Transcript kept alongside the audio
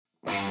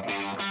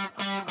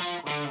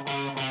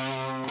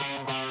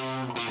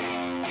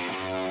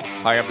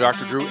Hi, I'm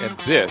Dr. Drew, and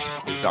this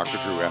is Dr.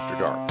 Drew After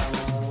Dark.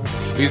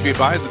 Please be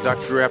advised that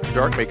Dr. Drew After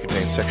Dark may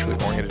contain sexually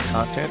oriented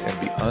content and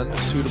be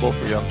unsuitable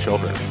for young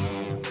children.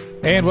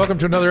 And welcome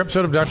to another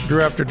episode of Dr.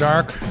 Drew After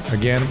Dark.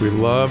 Again, we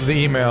love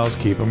the emails.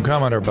 Keep them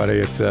coming, everybody,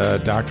 at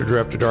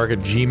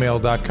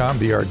drdrewafterdark@gmail.com,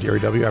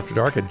 DRDRW After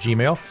Dark at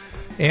Gmail.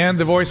 And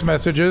the voice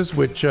messages,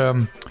 which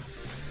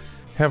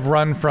have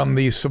run from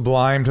the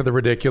sublime to the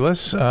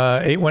ridiculous.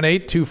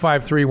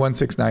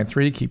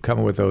 818-253-1693. Keep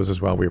coming with those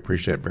as well. We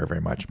appreciate it very, very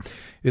much.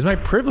 It is my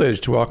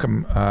privilege to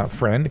welcome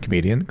friend,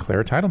 comedian,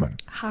 Claire Titleman.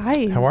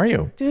 Hi. How are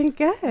you? Doing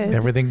good.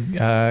 Everything,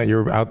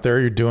 you're out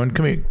there, you're doing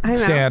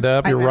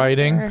stand-up, you're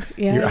writing.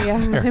 Yeah,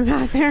 I'm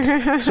out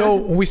there. So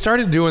when we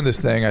started doing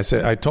this thing, I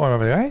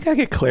told him, I got to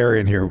get Claire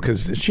in here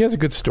because she has a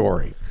good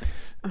story.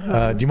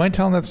 Do you mind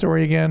telling that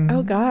story again?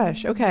 Oh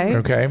gosh. Okay.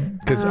 Okay.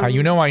 Because I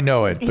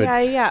know it.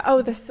 But yeah.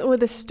 Oh,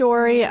 the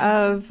story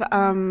of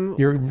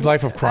your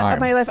life of crime.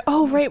 My life.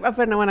 Oh, right.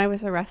 When I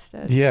was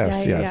arrested.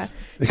 Yes. Yeah.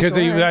 Because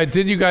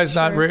did you guys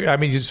not? I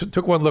mean, you just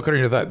took one look at her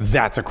and you thought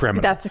that's a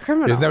criminal. That's a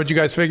criminal. Isn't that what you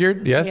guys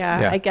figured? Yes.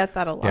 Yeah. I get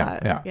that a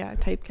lot. Yeah.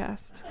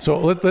 Typecast. So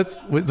let's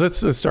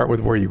start with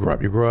where you grew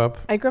up. You grew up.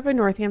 I grew up in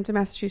Northampton,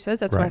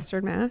 Massachusetts. That's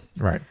Western Mass.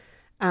 Right.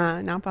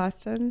 Not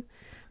Boston.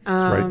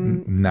 That's right.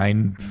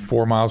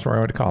 4 miles from where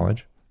I went to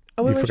college.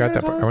 Oh, you forgot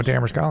that part. I went to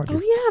Amherst College. Oh,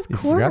 yeah, of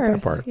course. You forgot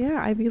that part.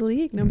 Yeah, Ivy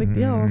League. No big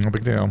deal. No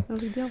big deal.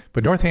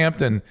 But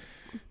Northampton,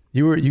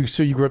 you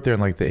grew up there in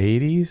like the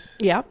 80s?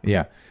 Yep.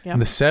 Yeah. In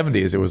the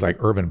 70s, it was like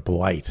urban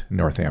blight in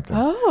Northampton.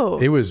 Oh.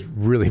 It was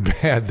really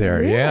bad there.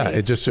 Really? Yeah.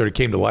 It just sort of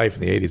came to life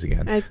in the 80s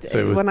again.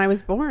 When I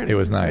was born. It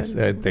was nice.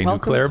 They knew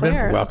Claire.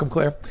 Welcome,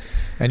 Claire.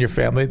 And your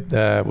family,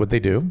 what'd they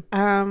do?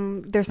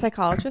 They're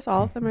psychologists.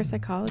 All of them are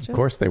psychologists. Of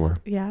course they were.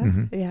 Yeah.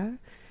 Mm-hmm. Yeah.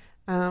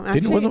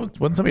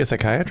 Wasn't somebody a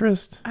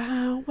psychiatrist?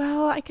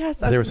 Well, I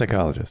guess they were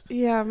psychologists.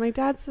 Yeah, my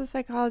dad's a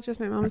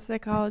psychologist. My mom's a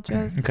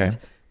psychologist. Okay.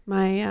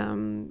 My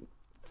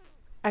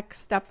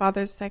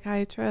ex-stepfather's a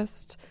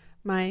psychiatrist.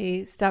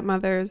 My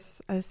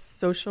stepmother's a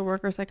social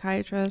worker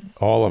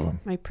psychiatrist. All of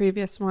them. My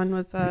previous one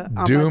was a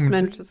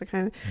ombudsman, which is a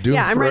kind of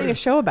I'm writing a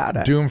show about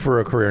it. Doomed for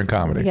a career in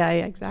comedy. Yeah,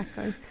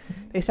 exactly.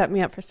 They set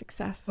me up for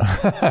success.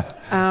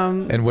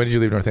 And when did you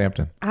leave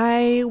Northampton?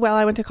 I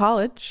went to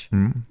college.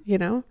 You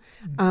know.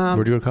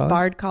 Where'd you go to college?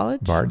 Bard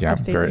College. Bard, yeah,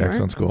 very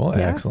excellent school.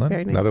 Yeah, excellent.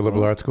 Very nice Another school.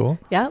 liberal arts school.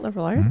 Yeah,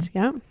 liberal arts.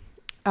 Yeah.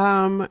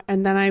 And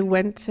then I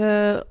went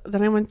to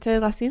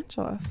Los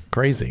Angeles.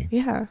 Crazy.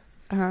 Yeah.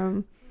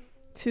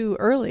 Too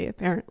early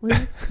apparently,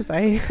 because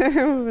I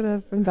would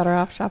have been better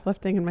off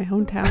shoplifting in my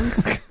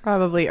hometown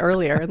probably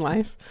earlier in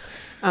life,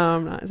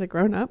 not as a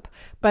grown up.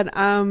 But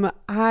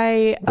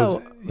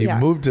you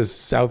moved to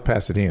South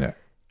Pasadena.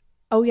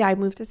 Oh yeah, I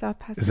moved to South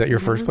Pasadena. Is that your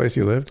first place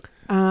you lived?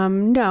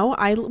 No,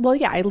 I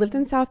lived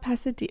in South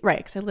Pasadena, right?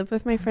 Because I lived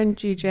with my friend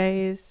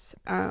GJ's.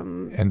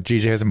 And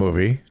GJ has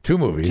two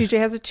movies. GJ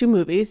has 2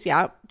 movies.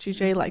 Yeah,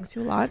 GJ likes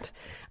you a lot.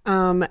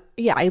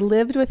 I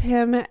lived with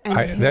him.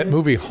 And that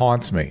movie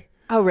haunts me.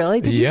 Oh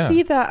really? Did you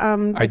see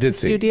the I did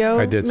see studio?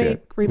 I did see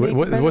it. Remake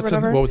what was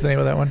the name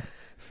of that one?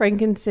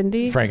 Frank and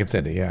Cindy. Frank and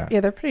Cindy. Yeah. Yeah,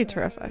 they're pretty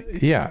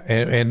terrific. Yeah,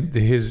 and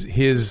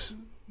his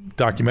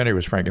documentary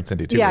was Frank and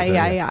Cindy too.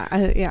 Yeah.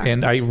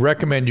 And I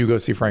recommend you go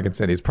see Frank and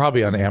Cindy. It's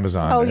probably on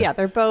Amazon. Oh yeah,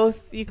 they're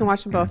both. You can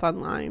watch them both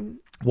online.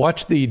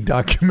 Watch the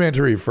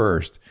documentary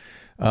first.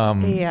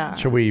 Yeah.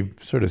 Shall we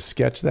sort of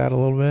sketch that a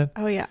little bit?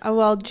 Oh yeah.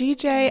 Well,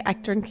 GJ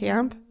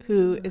Echternkamp,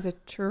 who is a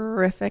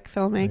terrific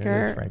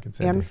filmmaker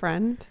and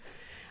friend,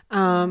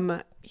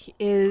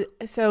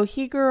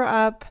 he grew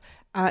up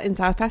in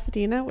South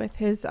Pasadena with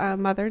his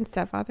mother and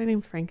stepfather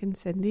named Frank and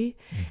Cindy.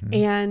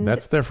 And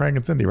that's their Frank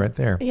and Cindy right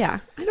there. Yeah.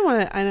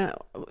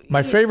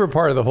 My favorite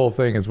part of the whole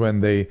thing is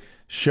when they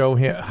show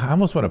him. I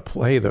almost want to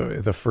play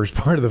the first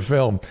part of the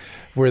film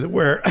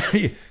where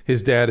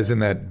his dad is in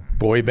that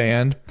boy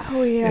band.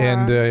 Oh yeah.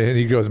 And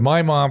he goes,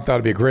 "My mom thought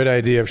it'd be a great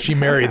idea if she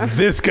married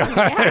this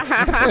guy."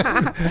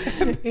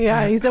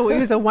 Yeah, he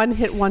was a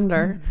one-hit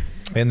wonder.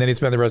 And then he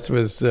spent the rest of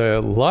his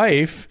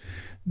life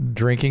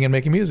drinking and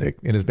making music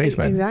in his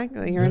basement.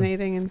 Exactly,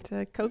 urinating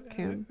into Coke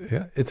cans.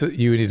 Yeah,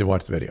 you need to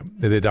watch the video,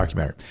 the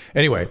documentary.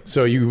 Anyway,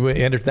 so you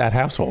entered that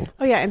household.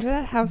 Oh yeah, entered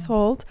that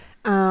household,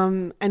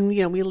 and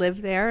we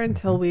lived there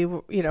until we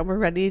were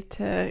ready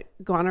to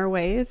go on our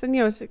ways, and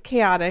it was a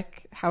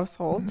chaotic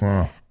household.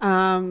 Wow.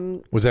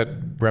 Was that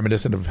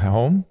reminiscent of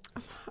home?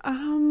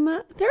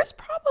 There's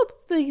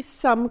probably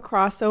some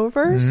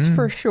crossovers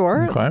for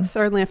sure. Okay.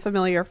 Certainly a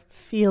familiar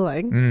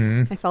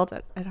feeling. I felt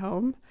it at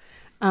home.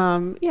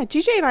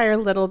 GJ and I are a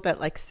little bit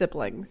like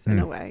siblings in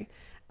a way.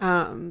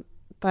 And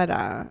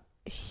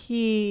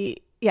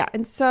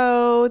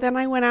so then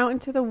I went out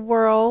into the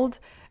world,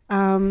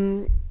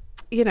 and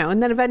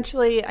then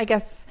eventually, I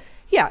guess,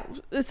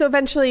 so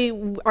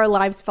eventually our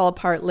lives fell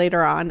apart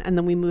later on, and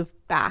then we moved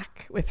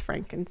back with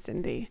Frank and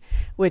Cindy,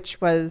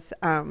 which was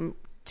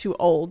too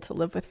old to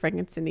live with Frank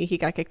and Cindy. He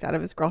got kicked out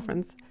of his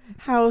girlfriend's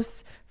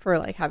house for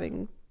like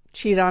having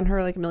cheated on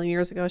her like a million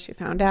years ago. She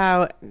found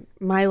out.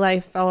 My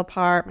life fell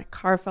apart. My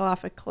car fell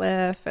off a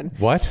cliff. And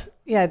what?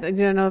 Yeah, you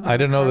don't know. I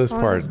didn't know this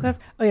part. Cliff?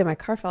 Oh yeah, my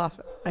car fell off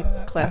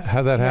a cliff.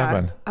 How'd that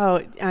happen? Oh,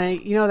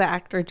 you know the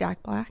actor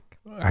Jack Black?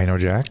 I know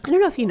Jack. I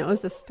don't know if he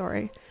knows this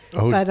story.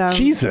 Oh, but,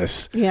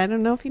 Jesus. Yeah, I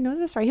don't know if he knows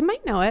this story. He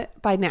might know it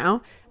by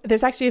now.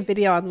 There's actually a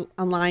video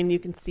online. You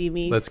can see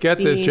me. Let's get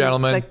this,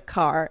 gentlemen. The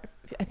car.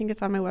 I think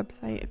it's on my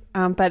website.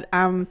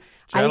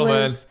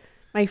 Gentlemen.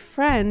 My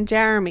friend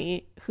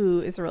Jeremy,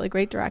 who is a really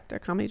great director,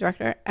 comedy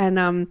director,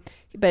 and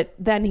but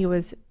then he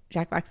was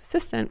Jack Black's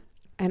assistant,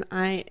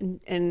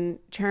 and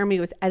Jeremy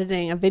was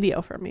editing a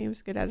video for me. He was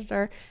a good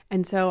editor,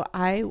 and so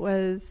I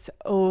was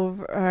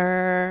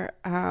over.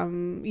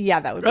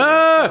 That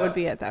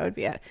would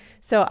be it.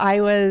 So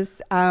I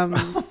was. Oh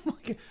my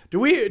God.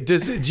 Do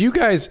you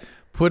guys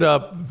put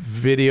up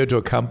video to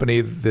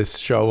accompany this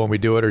show when we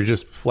do it, or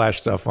just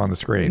flash stuff on the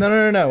screen?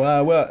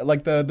 No. Well,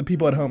 like the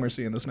people at home are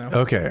seeing this now.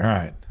 Okay, all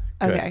right.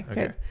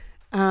 Good.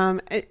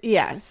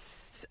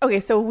 Yes. Okay,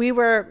 so we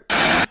were.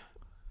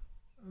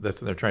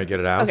 That's when they're trying to get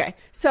it out. Okay,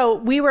 so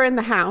we were in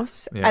the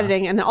house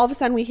editing, and then all of a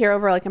sudden we hear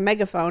over like a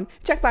megaphone.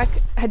 Jack Black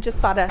had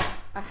just bought a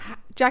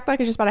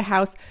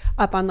house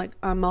up on like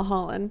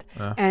Mulholland,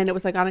 and it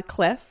was like on a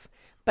cliff.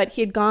 But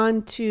he had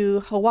gone to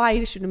Hawaii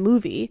to shoot a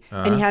movie,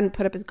 and he hadn't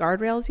put up his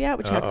guardrails yet,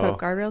 which you have to put up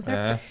guardrails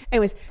there.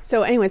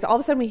 Anyways, all of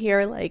a sudden we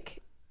hear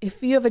like,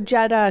 if you have a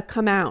Jetta,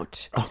 come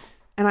out. Oh.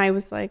 And I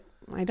was like,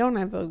 I don't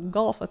have a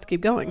Golf. Let's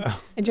keep going.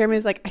 Oh. And Jeremy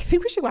was like, I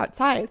think we should go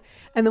outside.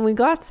 And then we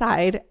go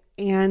outside,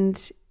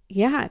 and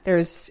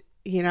there's,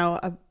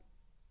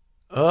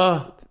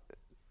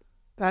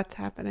 that's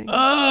happening.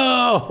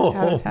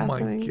 Oh,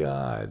 my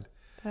God.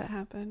 That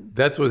happened.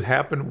 That's what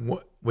happened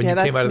when you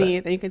came out of me.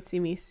 Then you can see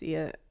me see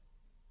it.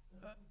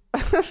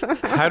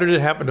 How did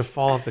it happen to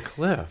fall off the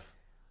cliff?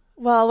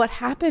 Well, what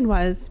happened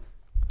was,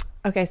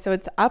 okay, so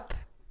it's up,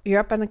 you're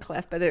up on a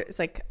cliff, but there's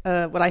like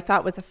what I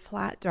thought was a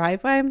flat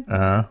driveway.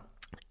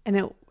 And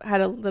it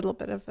had a little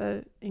bit of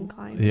an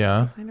incline.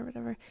 Yeah. Or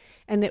whatever.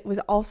 And it was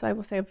also, I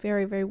will say, a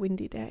very, very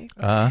windy day.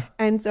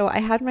 And so I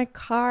had my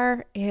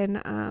car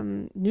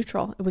in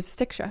neutral. It was a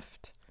stick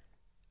shift.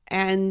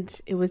 And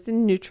it was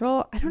in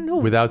neutral. I don't know.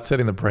 Without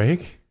setting the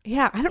brake?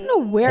 Yeah. I don't know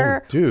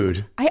where. Oh,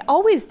 dude. I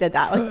always did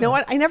that. Like, no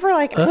one, I never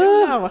like, I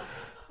don't know.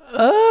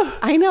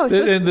 I know.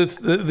 So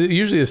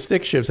usually the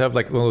stick shifts have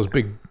like one of those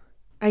big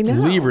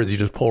levers you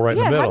just pull right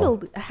in the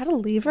middle. I had a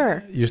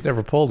lever. You just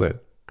never pulled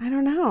it. I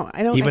don't know.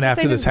 Even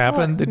after this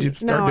happened, did you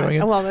start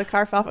doing it? Well, the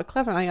car fell off a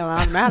cliff and I got an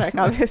automatic,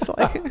 obviously.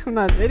 I'm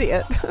not an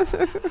idiot.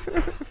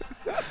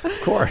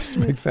 Of course.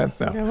 Makes sense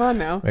now. Come on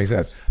now. Makes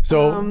sense.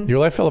 So your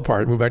life fell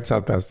apart. Moved back to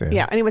South Pasadena.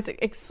 Yeah. And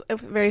it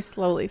very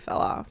slowly fell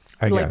off.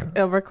 I get it.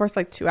 Over the course of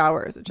like 2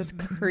 hours, it just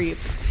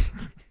creeped.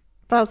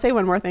 But I'll say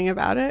one more thing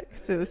about it.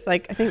 Because it was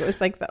like, I think it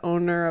was like the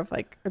owner of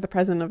like, or the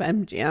president of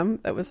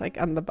MGM that was like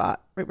on the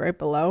bot right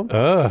below.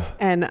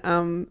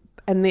 And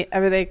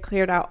they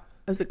cleared out.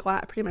 It was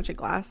pretty much a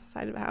glass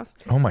side of the house.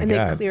 Oh my God. And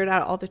they cleared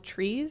out all the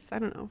trees. I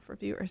don't know, for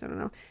viewers, I don't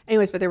know.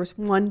 Anyways, but there was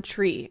one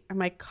tree and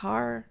my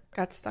car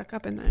got stuck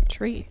up in that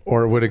tree.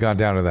 Or it would have gone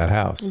down to that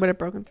house. It would have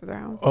broken through their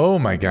house. Oh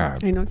my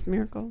God. I know, it's a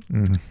miracle.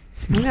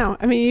 I know.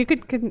 I mean,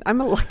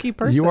 I'm a lucky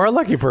person. You are a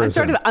lucky person. I'm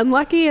sort of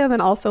unlucky and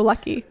then also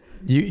lucky.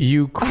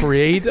 You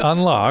create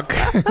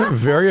unluck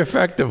very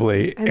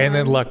effectively, and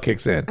then luck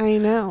kicks in. I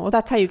know. Well,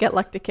 that's how you get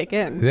luck to kick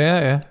in.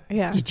 Yeah.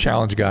 Yeah. To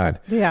challenge God.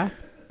 Yeah.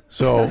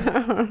 So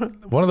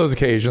one of those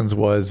occasions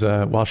was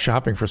while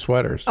shopping for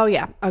sweaters. Oh,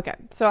 yeah. Okay.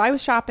 So I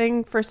was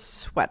shopping for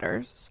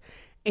sweaters.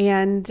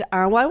 And,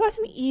 I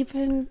wasn't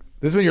even...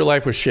 This is when your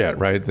life was shit,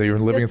 right? You were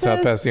living in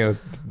South Pasadena.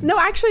 No,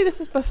 actually,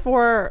 this is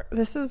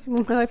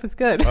when my life was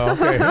good. Oh,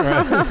 okay.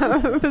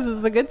 Right. This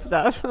is the good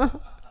stuff.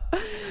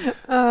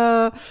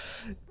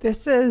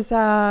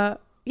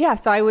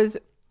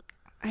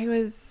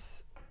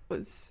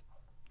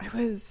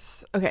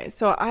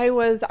 So I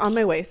was on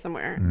my way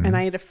somewhere, and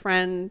I had a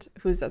friend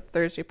who's at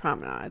Thursday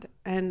Promenade,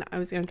 and I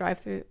was going to drive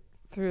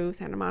through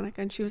Santa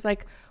Monica, and she was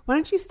like, why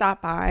don't you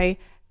stop by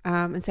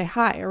and say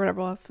hi or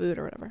whatever, we'll have food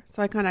or whatever.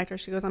 So I contact her.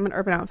 She goes, I'm an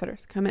Urban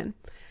Outfitters, come in.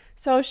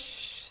 So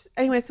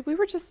anyway, so we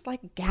were just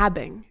like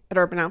gabbing at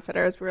Urban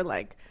Outfitters. We were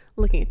like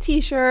looking at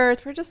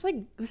t-shirts. We're just like,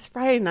 it was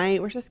Friday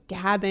night. We're just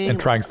gabbing. And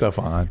trying stuff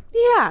on.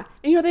 Yeah.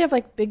 And they have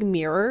like big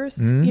mirrors,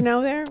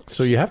 there.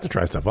 So you have to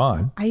try stuff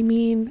on. I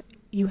mean,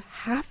 you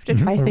have to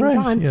try things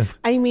on. Yes.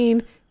 I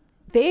mean,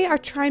 they are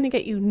trying to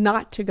get you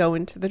not to go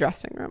into the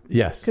dressing room.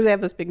 Yes. Because they have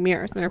those big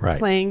mirrors and they're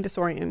playing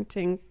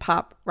disorienting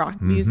pop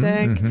rock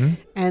music.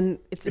 And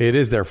it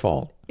is their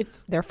fault.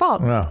 It's their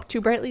fault. Wow. It's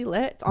too brightly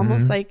lit. It's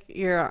almost like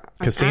you're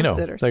casino.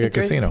 It's like a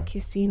casino. It's a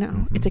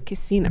casino. It's a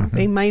casino.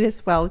 They might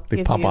as well.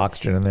 They pump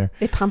oxygen in there.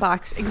 They pump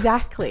oxygen.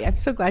 Exactly. I'm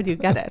so glad you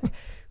get it. It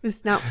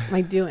was not my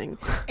doing.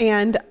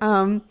 And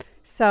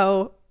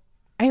so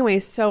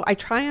I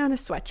try on a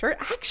sweatshirt.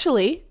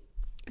 Actually,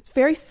 it's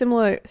very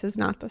similar. This is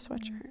not the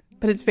sweatshirt,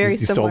 but it's very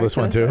similar. You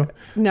stole this one too?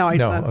 No, I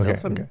did not steal okay,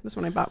 this one. Okay. This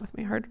one I bought with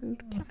my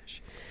hard-earned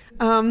cash.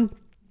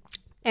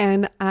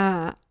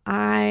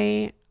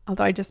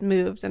 Although I just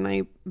moved and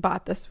I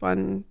bought this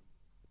one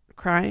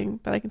crying,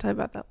 but I can tell you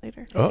about that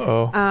later.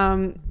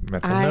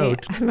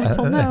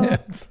 Mental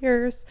note.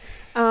 Tears.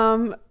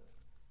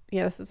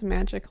 Yeah, this is a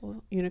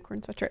magical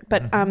unicorn sweatshirt.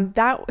 But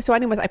so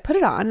anyways, I put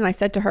it on and I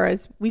said to her,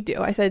 as we do,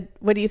 I said,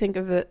 what do you think?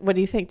 Do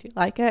you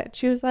like it?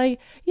 She was like,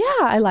 yeah,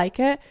 I like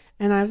it.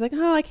 And I was like,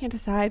 oh, I can't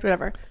decide,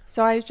 whatever.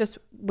 So I was just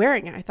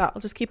wearing it. I thought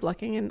I'll just keep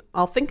looking and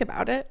I'll think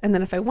about it. And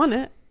then if I want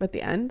it at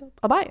the end,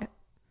 I'll buy it.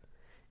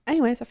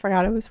 Anyways, I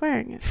forgot I was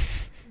wearing it.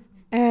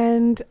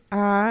 And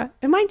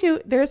mind you,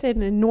 there's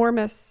an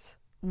enormous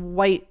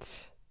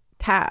white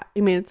tat. I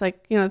mean, it's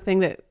like, the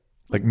thing that...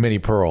 Like mini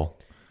pearl.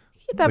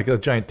 Like a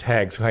giant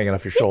tags hanging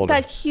off your shoulder.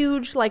 That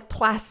huge, like,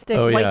 plastic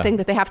white thing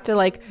that they have to,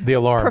 like, the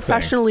alarm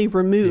professionally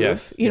remove.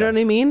 Yes, you know what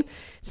I mean?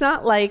 It's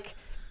not like...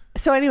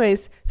 So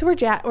anyways, so we're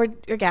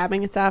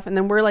gabbing and stuff, and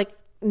then we're, like,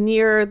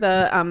 near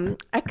the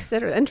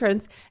exit or the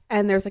entrance,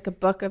 and there's, like, a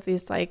book of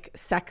these, like,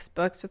 sex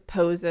books with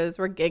poses.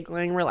 We're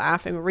giggling, we're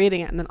laughing, we're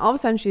reading it, and then all of a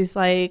sudden she's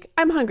like,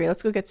 I'm hungry,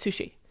 let's go get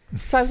sushi.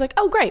 So I was like,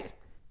 oh, great.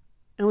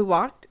 And we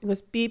walked. It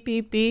was beep,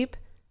 beep, beep,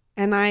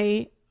 and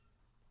I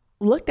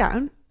looked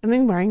down, and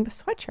I'm wearing the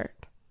sweatshirt.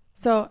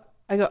 So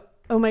I go,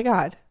 oh my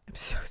God, I'm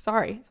so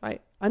sorry. So I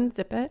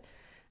unzip it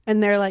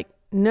and they're like,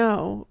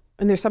 no.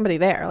 And there's somebody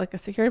there, like a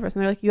security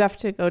person. They're like, you have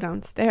to go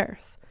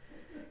downstairs.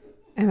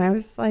 And I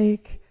was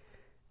like,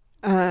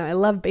 I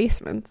love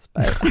basements,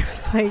 but I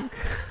was like,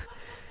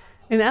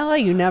 in LA,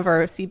 you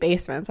never see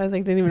basements. I was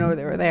like, didn't even know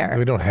they were there.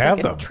 We don't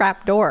have them. A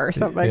trap door or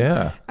something.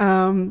 Yeah.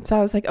 So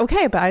I was like,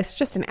 okay, but it's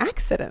just an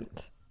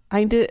accident.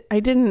 I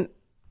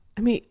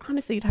mean,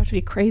 honestly, you'd have to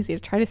be crazy to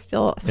try to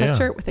steal a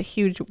sweatshirt with a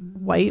huge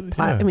white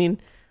I mean,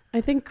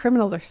 I think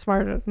criminals are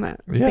smarter than that.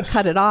 Yes. They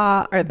cut it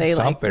off, or they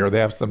or they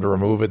ask them to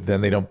remove it,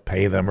 then they don't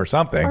pay them or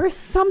something. Or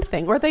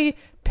they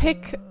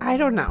pick, I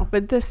don't know.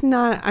 But this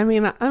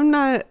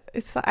I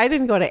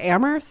didn't go to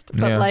Amherst,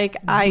 but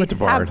I went to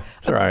Bard.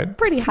 have a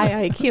pretty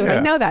high IQ. Yeah. I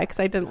know that because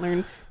I didn't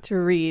learn to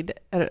read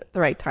at the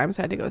right time,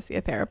 so I had to go see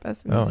a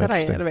therapist. And he said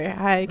I had a very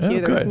high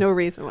IQ. There was no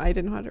reason why I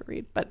didn't know how to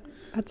read, but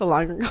that's a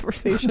longer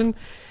conversation.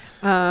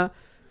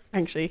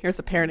 Actually, here's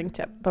a parenting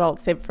tip, but I'll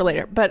save it for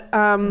later. But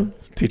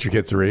teach your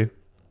kids to read.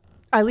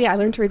 I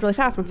learned to read really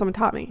fast when someone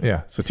taught me.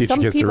 Yeah, so teach your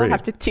kids to read. Some people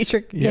have to teach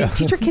your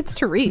kids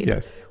to read.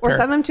 Yes, or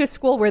send them to a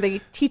school where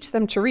they teach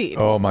them to read.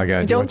 Oh my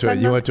God, you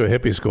went to a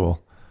hippie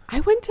school.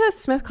 I went to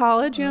Smith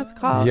College. You know what it's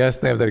called? Yes,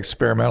 they have that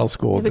experimental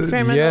school.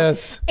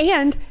 Yes,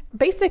 and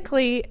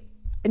basically,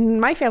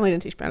 my family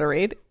didn't teach me how to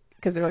read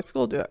because they're like,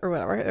 school do it or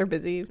whatever. They're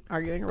busy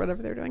arguing or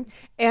whatever they're doing,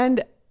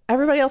 and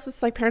everybody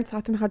else's parents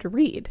taught them how to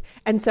read.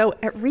 And so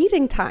at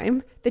reading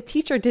time, the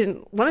teacher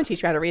didn't want to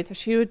teach me how to read. So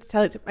she would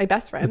tell it to my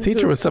best friend. The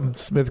teacher was some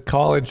Smith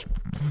College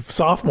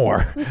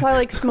sophomore.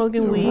 Probably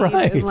smoking weed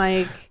right.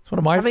 and it's one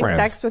of my having friends.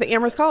 sex with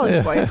Amherst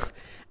College boys.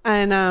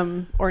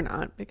 And, or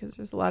not, because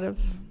there's a lot of,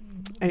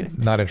 anyways.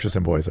 Not interested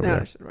in boys over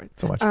there.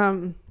 So much.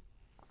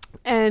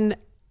 And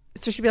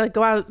so she'd be like,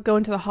 go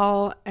into the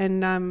hall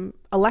and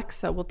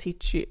Alexa will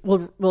teach you,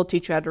 will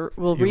teach you how to,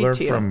 will you read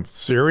to you. From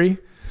Siri?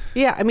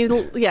 Yeah, I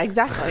mean, yeah,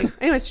 exactly.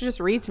 Anyways, she just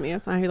read to me.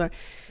 That's not how you learn.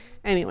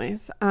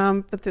 Anyways,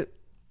 but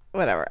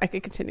whatever. I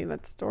could continue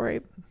that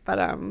story, but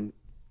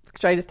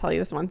should I just tell you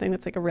this one thing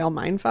that's like a real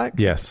mindfuck?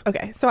 Yes.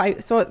 Okay. So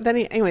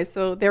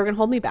they were gonna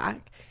hold me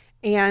back,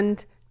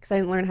 and because I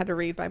didn't learn how to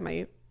read by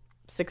my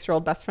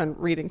 6-year-old best friend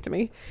reading to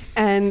me,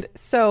 and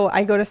so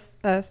I go to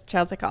a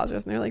child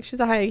psychologist, and they're like, she's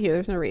a high IQ.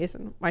 There's no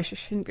reason why she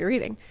shouldn't be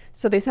reading.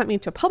 So they sent me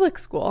to a public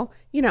school,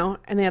 and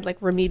they had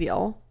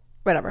remedial.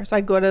 Whatever. So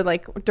I'd go to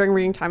during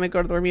reading time, I'd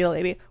go to the remedial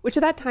lady, which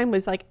at that time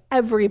was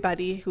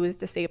everybody who was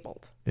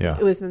disabled. Yeah.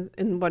 It was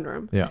in one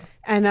room. Yeah.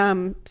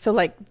 And so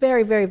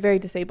very, very, very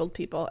disabled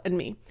people and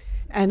me.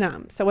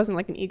 And so it wasn't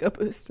an ego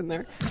boost in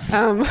there.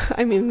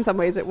 I mean, in some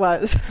ways it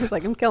was. It was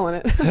I'm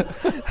killing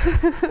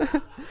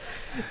it.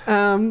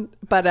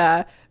 But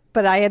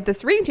I had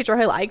this reading teacher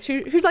I liked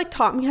who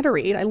taught me how to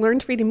read. I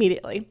learned to read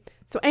immediately.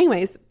 So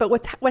anyways, but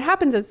what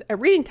happens is at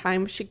reading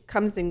time, she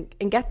comes and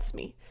gets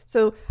me.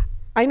 So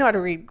I know how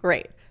to read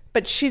great,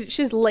 but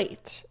she's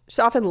late. She's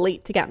often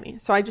late to get me.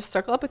 So I just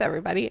circle up with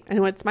everybody, and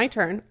when it's my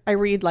turn, I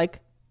read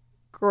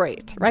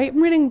great, right?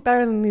 I'm reading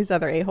better than these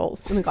other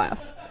a-holes in the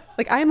class.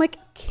 I'm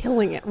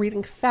killing it,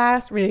 reading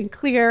fast, reading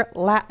clear.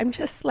 I'm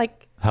just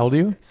How old are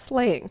you?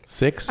 Slaying.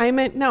 6? I'm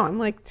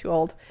too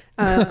old.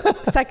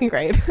 Second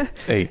grade.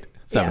 8,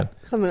 7. Yeah,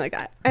 something like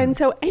that. And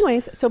so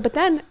anyways, but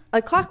then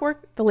like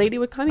clockwork, the lady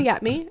would come and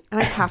get me, and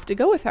I'd have to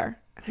go with her.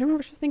 And I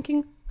remember just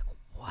thinking,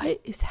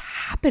 what is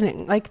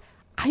happening?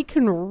 I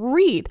can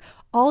read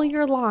all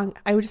year long.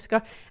 I would just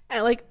go,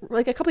 and like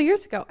a couple of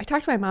years ago, I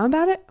talked to my mom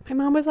about it. My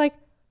mom was like,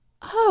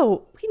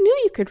 oh, we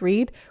knew you could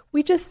read.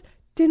 We just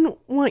didn't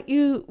want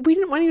you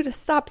to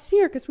stop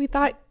seeing her because we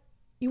thought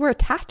you were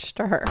attached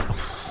to her.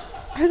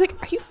 I was like,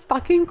 are you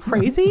fucking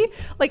crazy?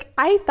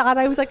 I thought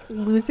I was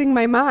losing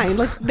my mind.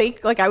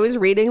 I was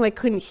reading,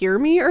 couldn't hear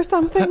me or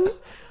something.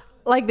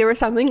 There was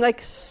something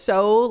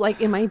so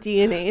in my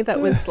DNA that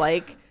was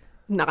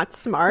not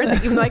smart.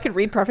 Even though I could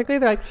read perfectly,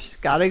 they're she's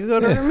got to go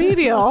to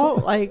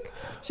remedial.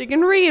 She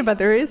can read, but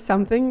there is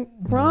something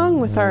wrong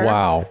with her.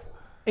 Wow.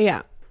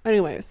 Yeah.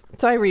 Anyways,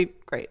 so I read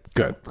grades.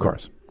 Good, of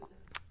course.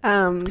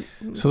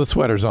 So the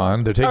sweater's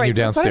on. They're taking you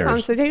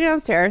downstairs. So they take me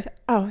downstairs.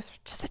 Oh, it was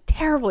just a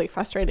terribly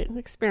frustrating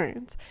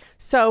experience.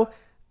 So,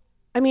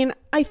 I mean,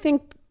 I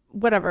think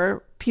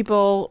whatever,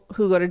 people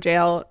who go to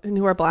jail and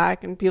who are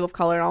black and people of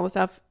color and all this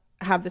stuff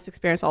have this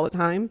experience all the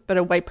time. But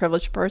a white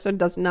privileged person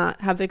does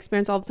not have the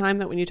experience all the time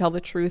that when you tell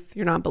the truth,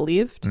 you're not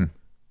believed.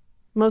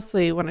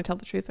 Mostly when I tell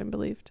the truth, I'm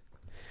believed.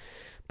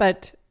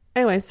 But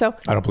anyway, so.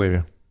 I don't believe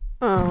you.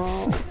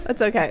 Oh,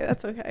 that's okay.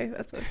 That's okay.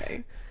 That's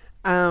okay.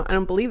 I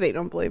don't believe they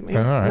don't believe me.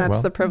 All right,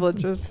 that's the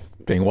privilege of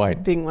being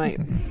white. Being white.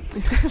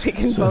 We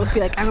can both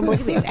be like, I don't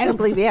believe you. I don't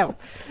believe you.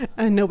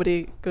 And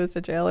nobody goes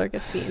to jail or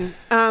gets beaten.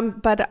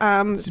 But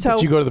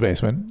you go to the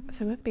basement.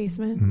 So I go to the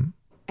basement,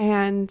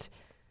 and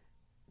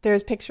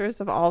there's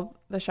pictures of all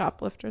the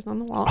shoplifters on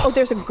the wall. Oh,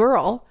 there's a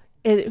girl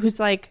who's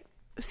like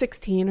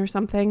 16 or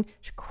something.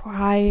 She's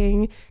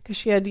crying because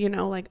she had,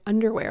 like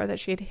underwear that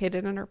she had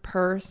hidden in her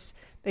purse.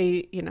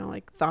 They,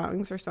 like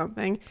thongs or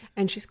something.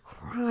 And she's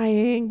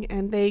crying,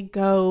 and they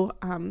go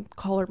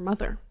call her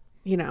mother,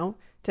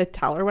 to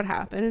tell her what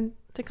happened and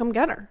to come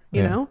get her,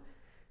 you know?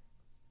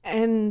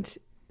 And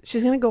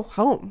she's going to go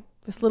home,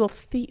 this little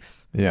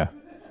thief. Yeah.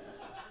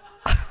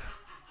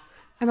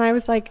 And I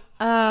was like,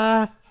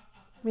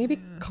 maybe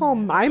call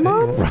my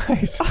mom?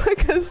 Right.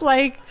 Because,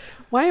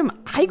 why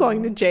am I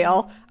going to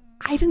jail?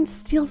 I didn't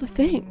steal the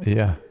thing.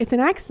 Yeah. It's an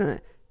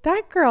accident.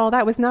 That girl,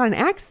 that was not an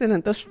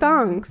accident. Those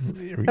thongs,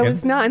 that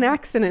was not an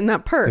accident in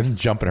that purse. They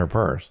didn't jump in her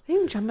purse. They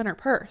didn't jump in her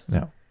purse.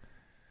 No.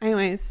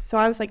 Anyways, so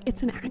I was like,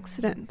 it's an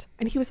accident.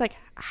 And he was like,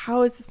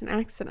 how is this an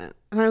accident?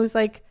 And I was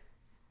like,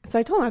 so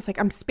I told him, I was like,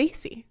 I'm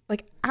spacey.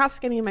 Like,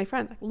 ask any of my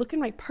friends. Like, look in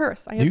my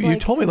purse. You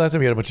told me last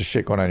time you had a bunch of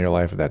shit going on in your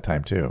life at that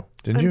time, too.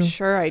 Didn't you? I'm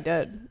sure I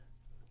did.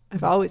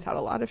 I've always had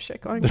a lot of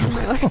shit going on in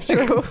my life,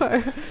 too.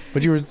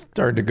 But you were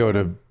starting to go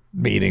to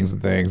meetings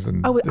and things.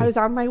 And I was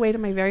on my way to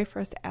my very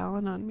first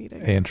Al-Anon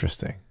meeting.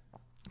 Interesting.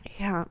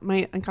 Yeah,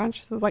 my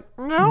unconscious was like,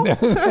 no.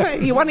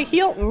 You want to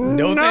heal?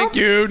 No, thank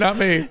you. Not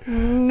me.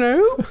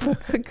 No.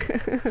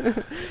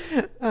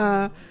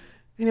 I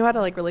knew how to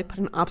really put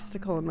an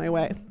obstacle in my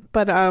way.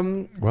 But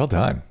well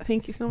done.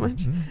 Thank you so much.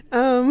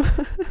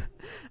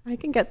 I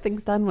can get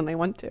things done when I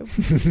want to.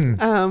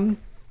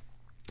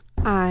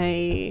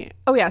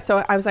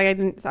 So I was like, I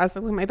was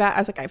looking at my bag. I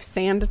was like, I have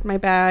sand in my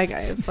bag.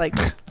 I have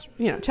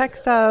check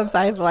stubs.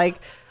 I have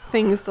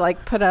things to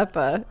put up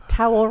a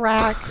towel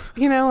rack.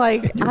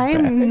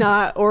 I'm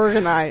not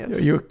organized.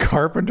 Are you a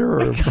carpenter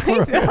or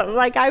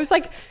I was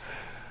like,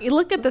 you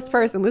look at this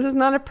person. This is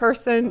not a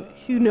person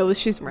who knows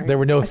she's wearing. There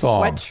were no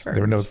thongs. Sweatshirt.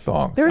 There were no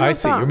thongs. I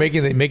see. You're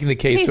making the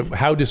case of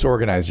how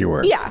disorganized you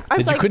were. Yeah,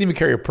 you couldn't even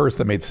carry a purse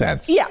that made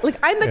sense. Yeah,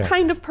 I'm the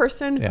kind of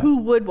person who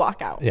would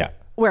walk out. Yeah.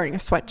 Wearing a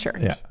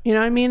sweatshirt. Yeah. You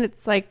know what I mean?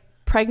 It's like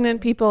pregnant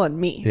people and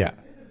me. Yeah.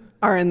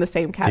 Are in the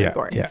same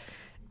category. Yeah.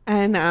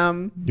 And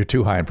you're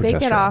too high in progesterone. They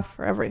get off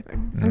for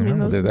everything. I mean,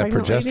 those that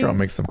progesterone ladies,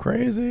 makes them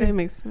crazy. It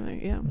makes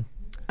them,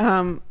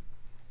 yeah.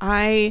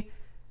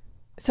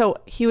 So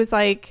he was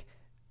like,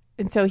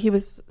 and so he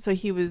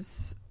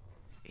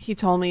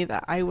told me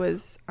that I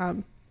was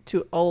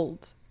too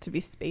old to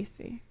be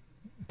spacey.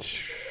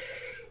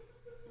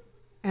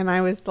 And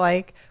I was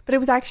like, but it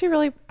was actually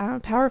really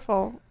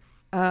powerful.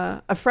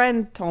 A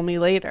friend told me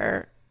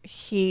later,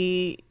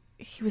 he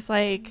was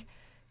like,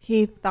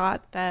 he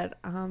thought that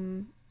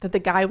that the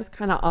guy was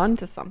kind of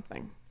onto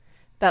something,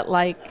 that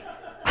like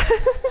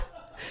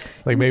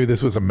maybe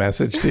this was a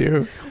message to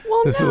you.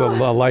 Well, this is a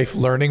life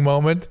learning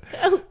moment.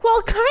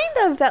 Well,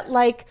 kind of, that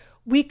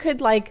we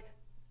could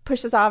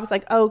push this off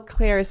as oh,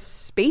 Claire's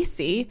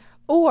spacey,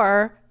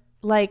 or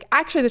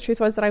actually the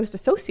truth was that I was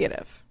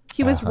dissociative.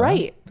 He was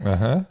right.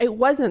 It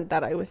wasn't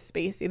that I was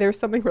spacey. There was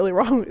something really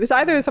wrong. There's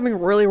either something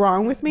really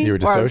wrong with me, you were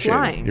or I was dissociating.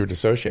 lying. You were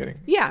dissociating.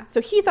 Yeah. So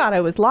he thought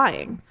I was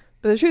lying,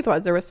 but the truth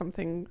was there was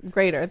something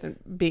greater than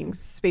being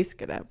space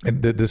cadet.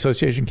 And the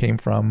dissociation came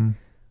from?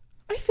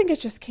 I think it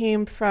just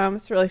came from.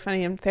 It's really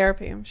funny in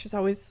therapy. She's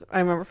always. I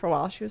remember for a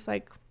while she was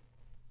like,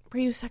 "Were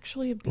you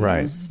sexually abused?"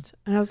 Right.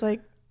 And I was like,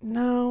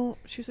 "No."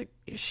 She was like,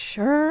 "You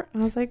sure?"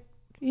 And I was like,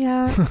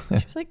 "Yeah."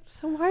 She was like,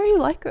 "So why are you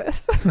like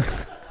this?"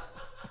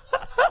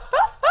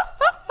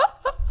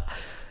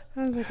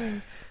 I was like,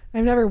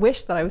 I've never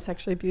wished that I was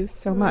sexually abused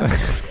so much.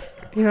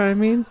 You know what I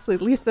mean? So at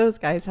least those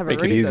guys have Make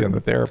a reason. Make it easy on the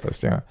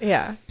therapist, yeah.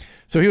 Yeah.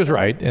 So he was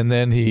right, and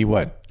then he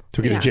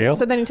took you to jail?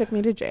 So then he took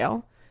me to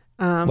jail.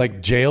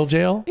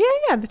 Jail?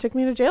 Yeah. They took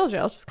me to jail.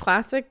 Just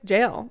classic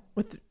jail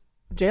with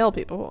jail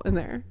people in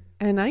there.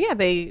 And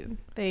they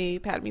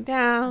patted me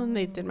down.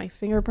 They did my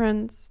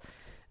fingerprints.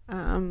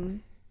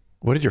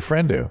 What did your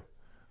friend do?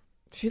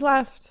 She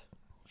left.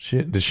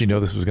 Did she know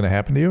this was going to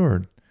happen to you,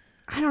 or?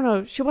 I don't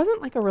know. She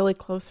wasn't a really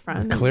close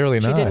friend. Clearly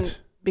not. She didn't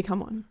become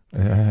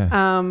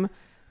one.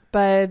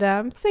 But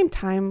at the same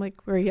time, we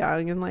were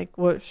young, and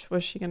what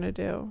was she gonna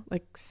do?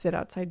 Sit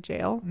outside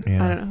jail?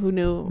 Yeah. I don't know. Who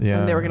knew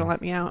when they were gonna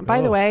let me out? And by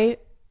the way,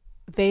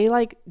 they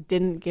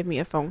didn't give me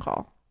a phone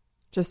call.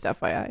 Just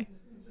FYI,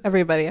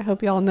 everybody. I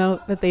hope you all know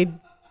that they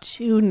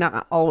do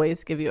not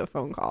always give you a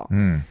phone call.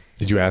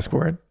 Did you ask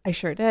for it? I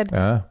sure did.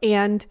 Ah.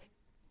 And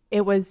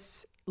it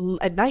was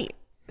at night.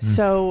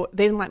 So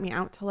they didn't let me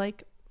out till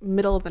like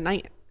middle of the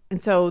night.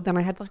 And so then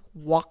I had to like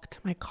walk to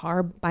my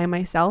car by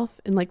myself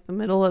in like the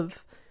middle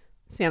of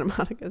Santa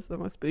Monica is the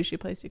most bougie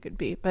place you could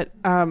be. But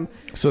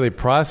So they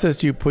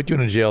processed you, put you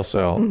in a jail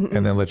cell,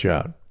 and then let you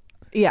out.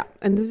 yeah.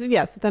 And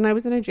so then I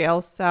was in a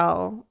jail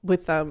cell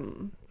with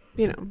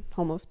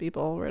homeless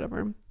people or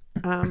whatever,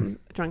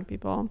 drunk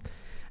people.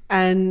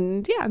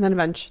 And and then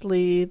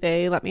eventually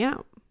they let me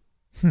out.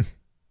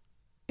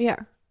 Yeah.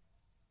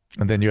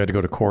 And then you had to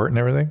go to court and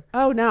everything?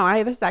 Oh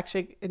no, this is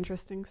actually an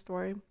interesting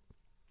story.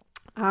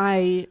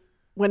 I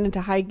went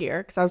into high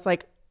gear because I was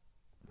like,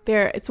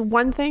 it's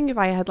one thing if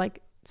I had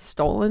like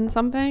stolen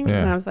something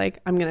and I was like,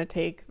 I'm going to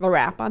take the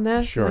rap on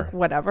this, Sure. like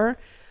whatever.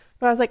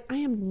 But I was like, I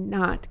am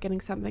not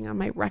getting something on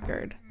my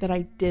record that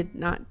I did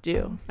not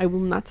do. I will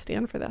not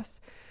stand for this.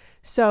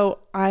 So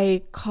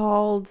I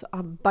called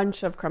a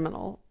bunch of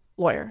criminal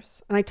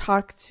lawyers and I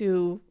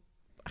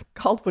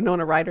called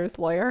Winona Ryder's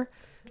lawyer.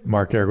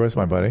 Mark Ergos,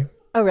 my buddy.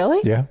 Oh,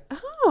 really? Yeah.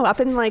 Oh,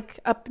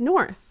 up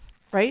north,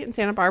 right? In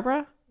Santa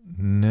Barbara?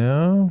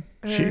 No.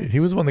 He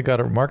was the one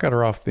that Mark got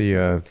her off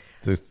the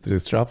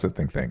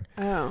shoplifting thing.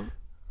 Oh.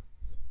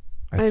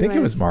 I think it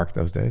was Mark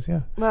those days,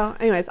 yeah. Well,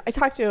 anyways, I've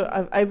talked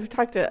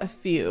to a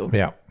few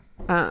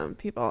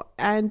people,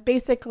 and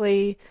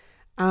basically,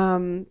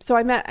 so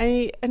I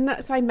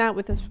met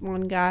with this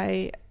one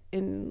guy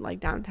in like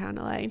downtown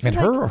LA, and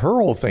her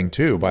whole thing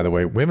too. By the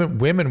way,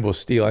 women will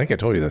steal. I think I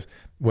told you this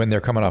when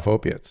they're coming off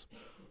opiates.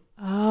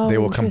 Oh, they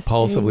will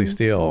compulsively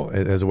steal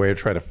as a way to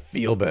try to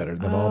feel better in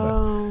the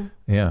moment.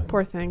 Yeah,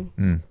 poor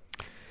thing.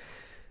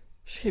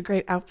 She had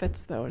great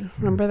outfits, though.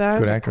 Remember that?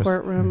 Good the actress.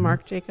 Courtroom,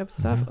 Marc Jacobs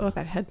stuff. Oh,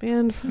 that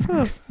headband.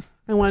 Oh,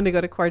 I wanted to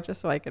go to court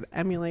just so I could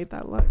emulate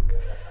that look.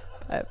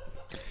 But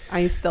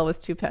I still was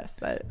too pissed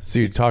that... So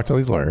you talked to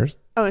these lawyers.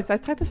 Oh, so I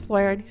talked to this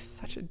lawyer, and he's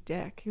such a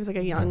dick. He was like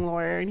a young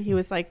lawyer, and he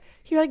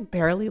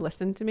barely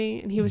listened to me.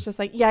 And he was just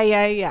like,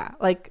 yeah.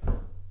 Like,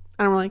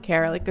 I don't really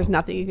care. Like, there's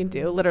nothing you can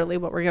do. Literally,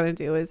 what we're going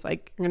to do is,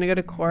 like, you're going to go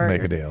to court.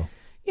 Make a deal.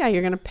 Yeah,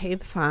 you're going to pay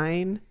the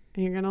fine,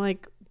 and you're going to,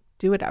 like,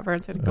 do whatever.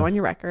 It's going to go on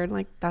your record. And,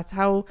 like, that's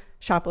how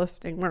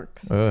shoplifting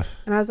works. Ugh.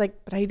 And I was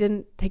like, but I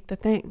didn't take the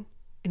thing.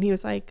 And he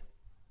was like,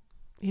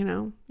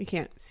 you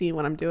can't see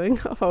what I'm doing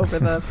over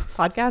the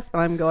podcast, but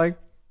I'm going.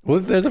 Well,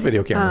 there's a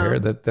video camera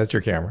here. That's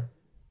your camera.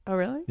 Oh,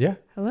 really? Yeah.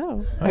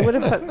 Hello. I would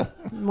have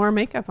put more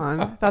makeup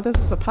on. I thought this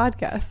was a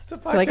podcast.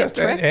 Did I get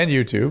tricked? And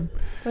YouTube.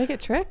 Did I get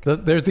tricked?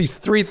 There's these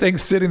three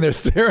things sitting there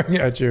staring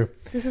at you.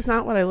 This is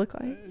not what I look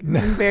like.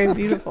 I'm very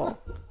beautiful.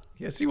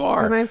 Yes, you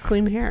are. And I have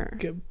clean hair.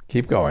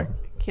 Keep going.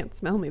 Can't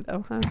smell me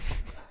though,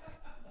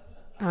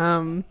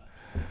 huh?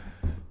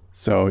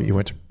 So you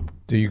went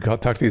do you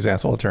talk to these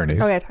asshole attorneys?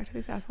 Oh, yeah, I talked to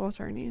these asshole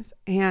attorneys.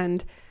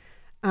 And,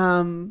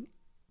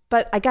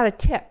 but I got a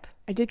tip.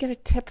 I did get a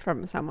tip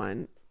from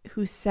someone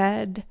who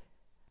said,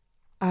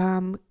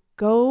 you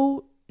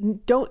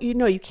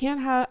can't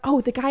have,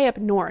 the guy up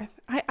north.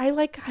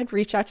 I'd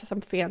reached out to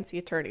some fancy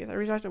attorneys. I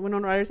reached out to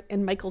Winona Ryder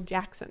and Michael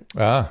Jackson.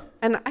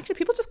 And actually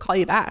people just call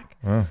you back.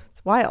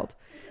 It's wild.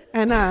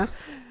 And the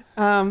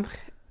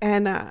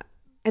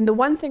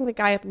one thing the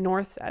guy up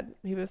north said,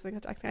 he was like a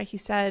Jackson guy, he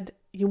said,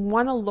 you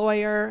want a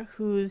lawyer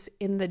who's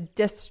in the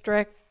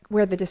district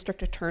where the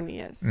district attorney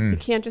is. You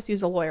can't just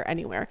use a lawyer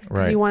anywhere.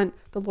 Because you want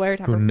the lawyer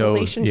to have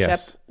relationship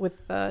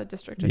with the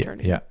district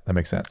attorney. Yeah, that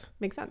makes sense.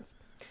 Makes sense.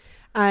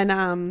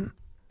 And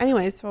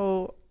anyway,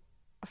 so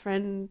a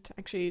friend,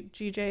 actually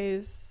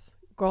GJ's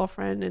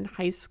girlfriend in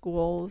high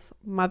school's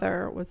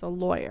mother was a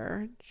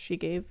lawyer. She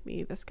gave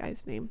me this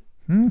guy's name.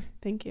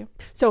 Thank you.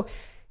 So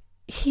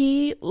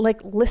he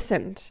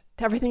listened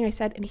to everything I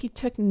said and he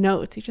took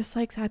notes. He just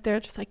sat there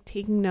just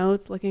taking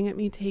notes, looking at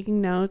me,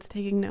 taking notes. I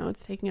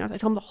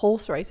told him the whole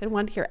story. I said I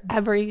wanted to hear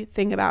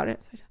everything about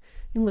it. So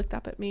he looked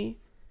up at me.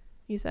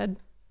 He said,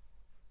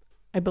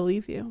 I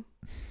believe you.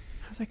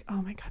 I was like,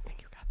 oh my God,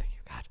 thank you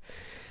God.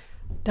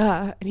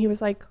 Duh. And he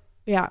was like,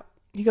 yeah.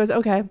 He goes,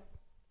 okay,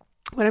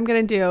 what I'm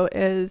going to do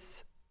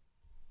is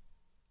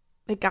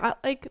they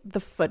got the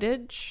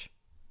footage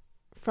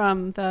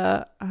from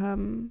the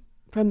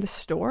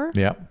store.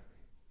 Yeah.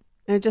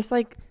 And it just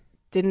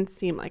didn't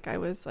seem like I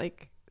was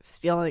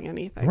stealing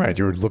anything. Right.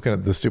 You were looking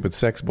at the stupid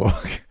sex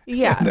book.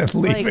 Yeah. And then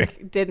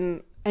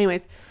leaving.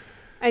 Anyways.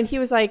 And he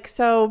was like,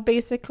 so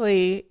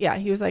basically, yeah,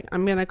 he was like,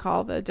 I'm going to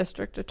call the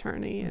district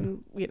attorney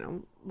and,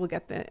 we'll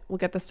get the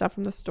stuff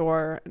from the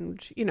store and,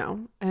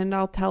 and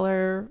I'll tell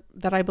her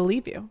that I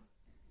believe you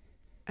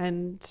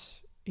and,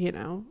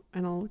 and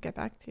I'll get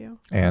back to you.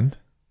 And?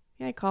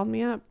 Yeah, he called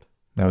me up.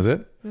 That was it?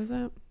 That was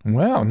it.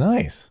 Wow.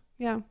 Nice.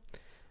 Yeah.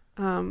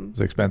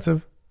 Was it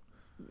expensive?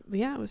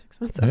 Yeah, it was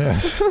expensive.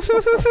 Yeah.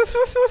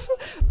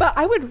 But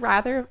I would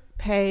rather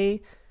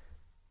pay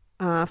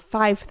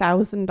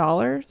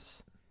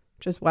 $5,000,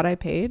 which is what I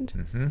paid,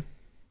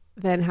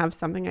 than have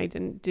something I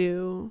didn't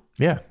do.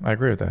 Yeah, I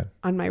agree with that.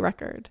 On my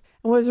record.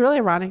 And what was really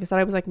ironic is that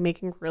I was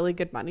making really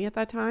good money at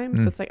that time.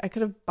 So it's I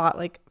could have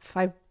bought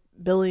 5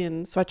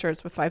 billion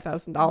sweatshirts with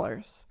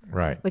 $5,000.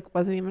 Right.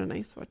 Wasn't even a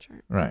nice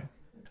sweatshirt. Right.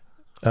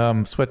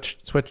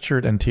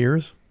 Sweatshirt and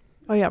tears.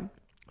 Oh yeah.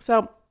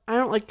 So I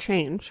don't like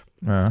change,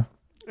 and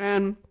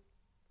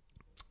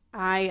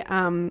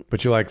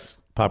But you like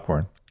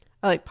popcorn.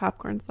 I like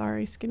popcorn.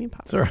 Sorry, skinny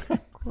popcorn. Sorry.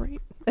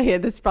 Great. Yeah,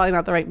 this is probably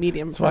not the right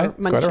medium for fine.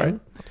 munching. It's quite all right.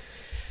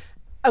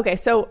 Okay,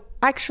 so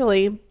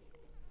actually,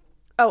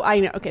 I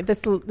know. Okay,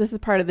 this is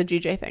part of the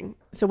GJ thing.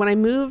 So when I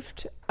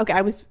moved,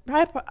 I was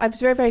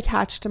very, very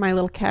attached to my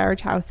little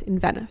carriage house in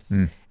Venice,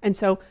 and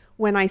so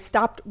when I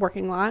stopped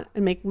working a lot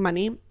and making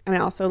money, and I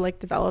also like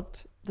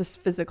developed this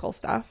physical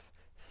stuff,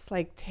 this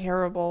like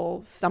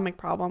terrible stomach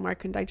problem where I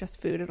couldn't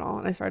digest food at all,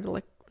 and I started to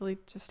like really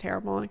just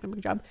terrible, and I couldn't make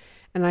a job,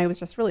 and I was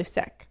just really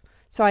sick.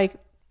 So I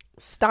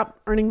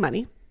stopped earning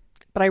money,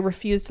 but I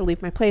refused to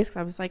leave my place because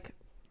I was like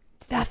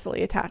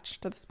deathly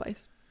attached to this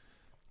place.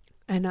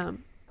 And I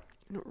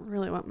don't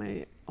really want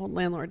my old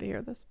landlord to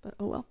hear this, but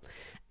oh well.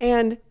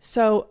 And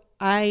so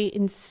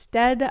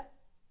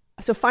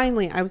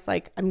finally I was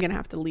like, I'm going to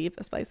have to leave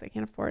this place. I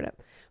can't afford it.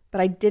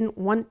 But I didn't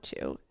want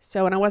to.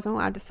 And I wasn't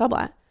allowed to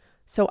sublet.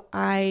 So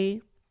now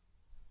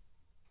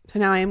I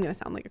am going to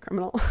sound like a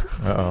criminal.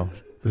 Uh-oh.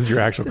 This is your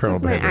actual criminal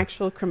behavior. This is my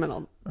actual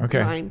criminal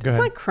Okay, mind. go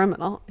ahead. It's not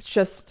criminal. It's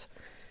just,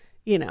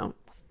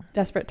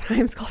 desperate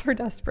times call for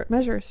desperate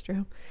measures,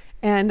 Drew.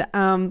 And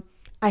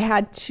I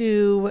had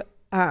to,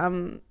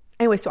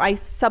 anyway, so I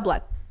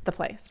sublet the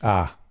place.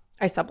 I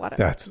sublet it.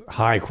 That's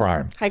high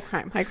crime. High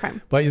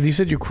crime. But you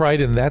said you cried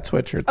in that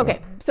sweatshirt. Though.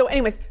 Okay. So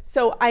anyways,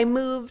 so I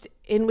moved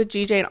in with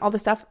GJ and all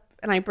this stuff,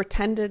 and I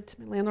pretended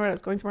to my landlord I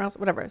was going somewhere else,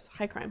 whatever. It was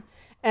high crime.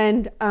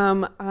 And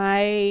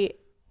I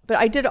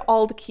did it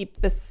all to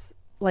keep this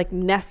like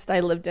nest I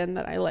lived in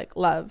that I like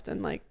loved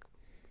and like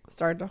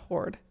started to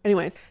hoard.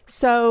 Anyways,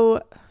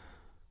 so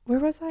where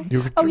was I?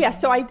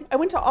 So I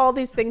went to all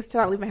these things to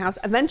not leave my house.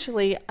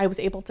 Eventually, I was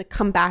able to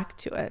come back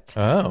to it.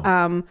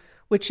 Oh.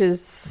 Which is...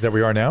 Is that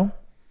where you are now?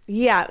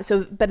 Yeah.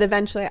 So, but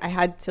eventually I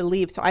had to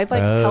leave. So I've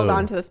like held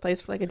on to this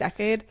place for like a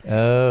decade.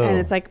 Oh. And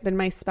it's like been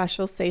my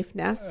special safe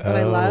nest that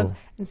I love.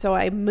 And so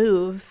I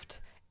moved,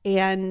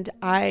 and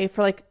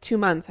for like 2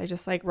 months, I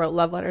just like wrote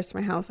love letters to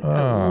my house. Like a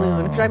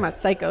balloon. If you're talking about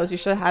psychos, you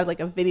should have had like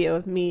a video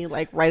of me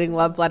like writing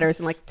love letters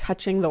and like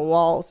touching the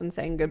walls and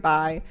saying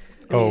goodbye.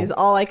 And it was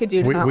all I could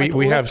do to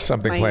we have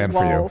something planned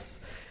walls.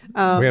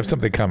 for you. We have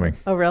something coming.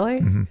 Oh, really?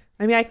 Mm-hmm.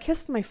 I mean, I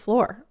kissed my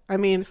floor. I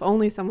mean, if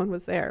only someone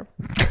was there.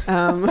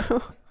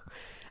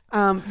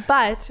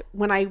 But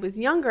when I was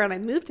younger and I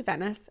moved to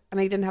Venice and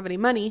I didn't have any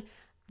money,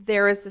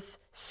 there is this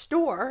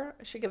store.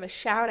 I should give a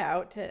shout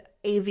out to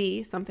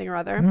AV something or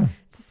other.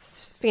 It's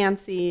this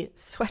fancy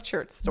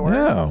sweatshirt store.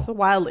 Wow. It's a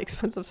wildly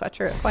expensive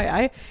sweatshirt,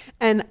 FYI.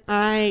 And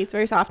it's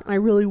very soft, and I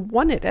really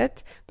wanted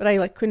it, but I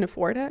like couldn't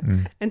afford it.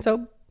 And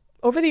so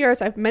over the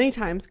years, I've many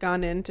times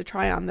gone in to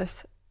try on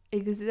this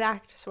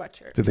exact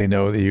sweatshirt. Did they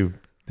know that you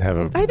have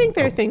a... I think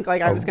they think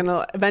like I'm going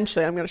to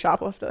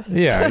shoplift this.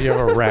 Yeah, you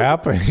have a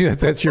wrap.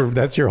 That's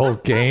your whole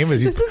game.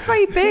 This is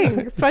my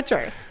thing,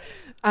 sweatshirts.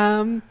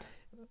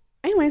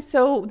 Anyway,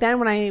 so then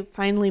when I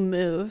finally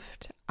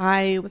moved,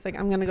 I was like,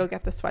 I'm going to go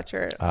get the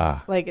sweatshirt.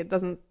 Like, it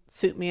doesn't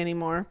suit me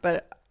anymore,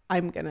 but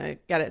I'm going to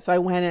get it. So I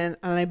went in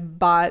and I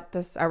bought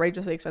this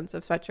outrageously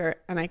expensive sweatshirt,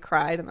 and I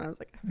cried, and then I was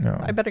like,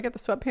 I better get the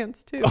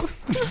sweatpants too.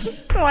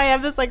 So I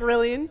have this like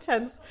really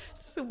intense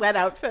sweat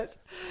outfit.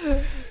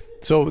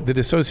 So the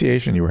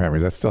dissociation you were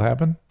having, does that still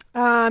happen?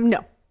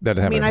 No. That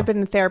happened. I mean, I've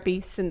been in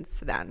therapy since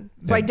then.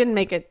 So I didn't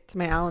make it to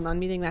my Al-Anon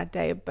meeting that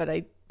day, but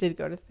I did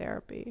go to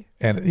therapy.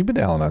 And you've been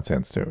to Al-Anon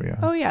since too, yeah.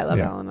 Oh yeah, I love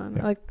Al-Anon.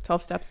 I like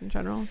 12 steps in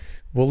general.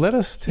 Well, let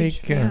us take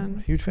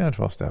huge fan of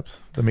 12 steps.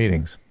 The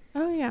meetings.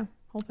 Oh yeah,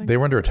 whole thing. They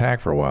were under attack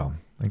for a while.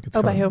 I think it's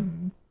by who?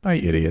 By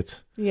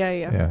idiots.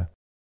 Yeah.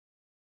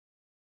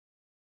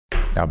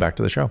 Now back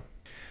to the show.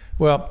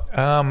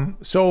 Well,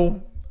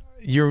 so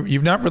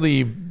you've not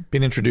really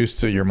been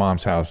introduced to your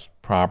mom's house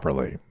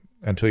properly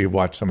until you've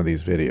watched some of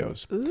these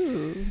videos.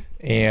 Ooh.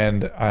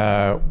 And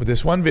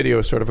this one video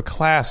is sort of a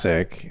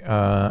classic,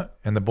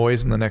 and the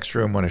boys in the next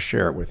room want to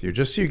share it with you,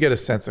 just so you get a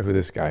sense of who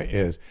this guy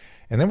is.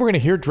 And then we're going to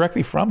hear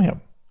directly from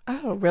him.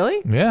 Oh,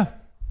 really? Yeah.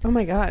 Oh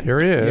my God.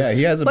 Here he is. Yeah,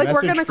 he has a message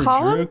we're gonna for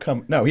call Drew.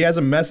 him? No, he has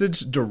a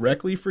message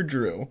directly for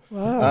Drew.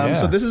 Whoa.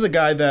 So this is a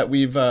guy that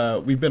we've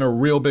been a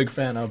real big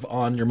fan of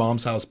on Your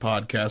Mom's House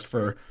podcast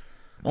for,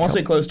 I want to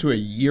say, close to a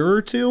year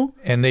or two.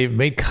 And they've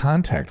made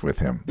contact with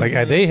him. Like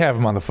they have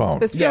him on the phone.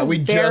 This feels we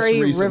just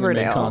very recently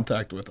Riverdale. made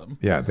contact with him.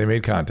 Yeah, they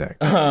made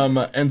contact.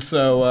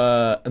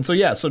 So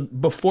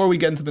before we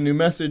get into the new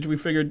message, we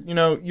figured,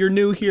 you're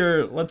new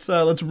here.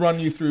 Let's run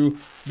you through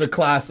the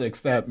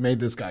classics that made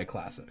this guy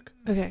classic.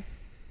 Okay.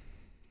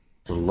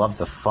 Who love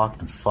to fuck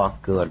and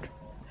fuck good.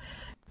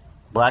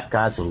 Black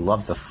guys who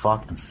love to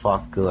fuck and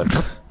fuck good.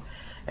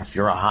 If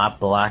you're a hot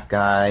black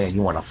guy and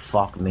you want to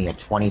fuck me at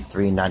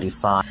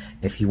 $23.95,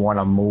 if you want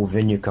to move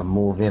in, you can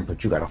move in,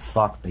 but you gotta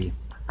fuck me.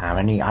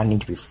 I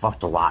need to be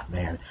fucked a lot,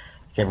 man.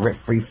 Get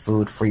free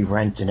food, free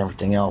rent, and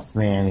everything else,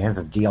 man. Here's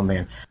the deal,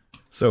 man.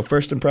 So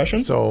first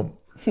impression? So,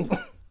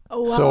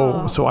 Oh,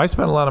 wow. so I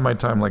spend a lot of my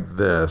time like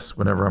this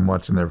whenever I'm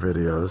watching their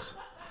videos,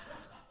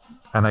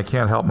 and I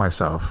can't help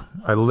myself.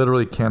 I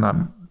literally cannot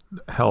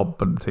help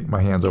but take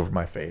my hands over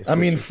my face. I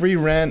mean, free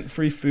rent,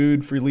 free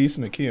food, free lease,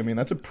 and a key. I mean,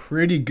 that's a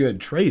pretty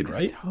good trade,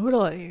 right?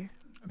 Totally.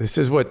 This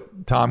is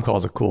what Tom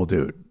calls a cool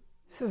dude.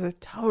 This is a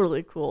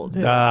totally cool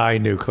dude. I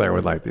knew Claire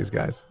would like these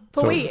guys.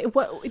 But wait,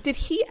 what did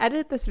he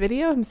edit this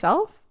video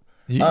himself?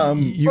 You Or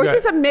is got-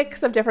 this a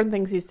mix of different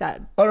things he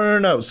said? Oh,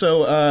 no.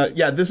 So,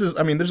 this is,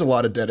 I mean, there's a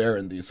lot of dead air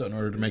in these, so in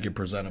order to make it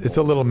presentable. it's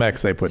a little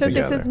mix they put So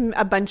together. this is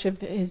a bunch of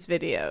his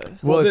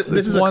videos. well, this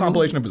is one, a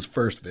compilation of his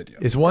first video.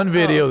 It's one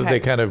video that okay. they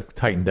kind of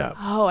tightened up.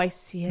 Oh, I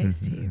see. I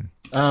see.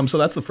 So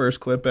that's the first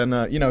clip, and,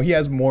 he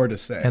has more to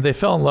say. And they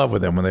fell in love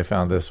with him when they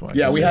found this one.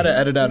 Yeah, we had to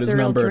edit out It's his a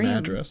real number and dream.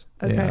 address.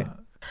 Okay. Yeah.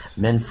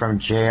 Men from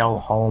jail,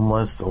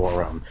 homeless,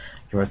 or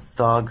you're a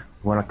thug,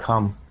 you want to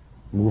come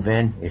move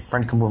in, your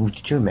friend can move with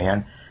you too,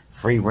 man.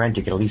 Free rent,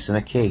 you get a lease and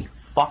a key.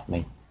 Fuck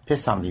me.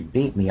 Piss on me,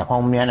 beat me, I'm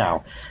home here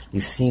now. You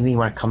see me, you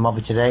want to come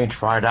over today and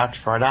try it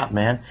out,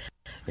 man.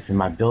 If you're in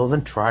my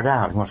building, try it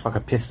out. You want to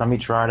fucking piss on me,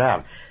 try it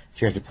out.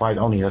 Seriously, applied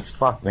only as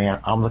fuck, man.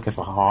 I'm looking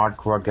for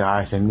hardcore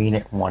guys that mean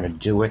it, want to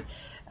do it,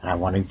 and I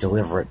want to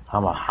deliver it.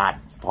 I'm a hot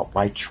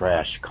white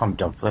trash. Come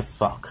dump, let's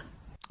fuck.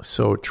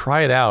 So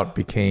try it out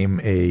became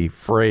a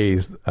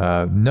phrase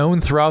known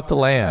throughout the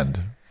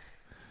land.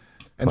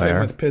 And same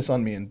Claire? with piss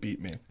on me and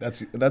beat me.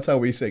 That's how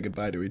we say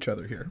goodbye to each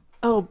other here.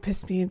 Oh,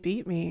 piss me and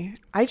beat me.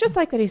 I just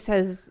like that he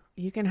says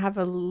you can have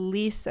a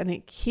lease and a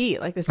key.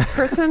 Like, is this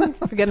person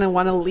going to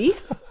want a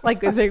lease?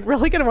 Like, is they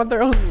really going to want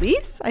their own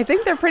lease? I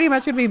think they're pretty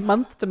much going to be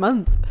month to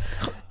month.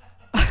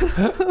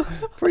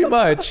 Pretty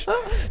much.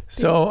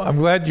 So I'm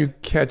glad you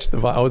catch the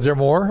vibe. Oh, is there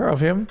more of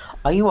him?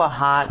 Are you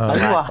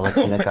a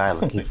Latina guy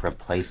looking for a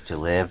place to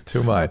live?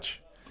 Too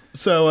much.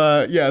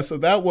 So, so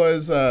that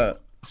was,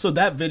 so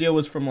that video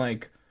was from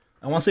like,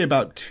 I want to say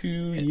about 2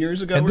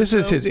 years ago. And or this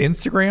is so. his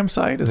Instagram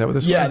site? Is that what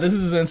this Yeah, was? this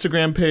is his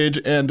Instagram page,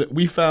 and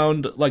we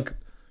found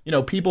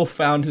people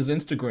found his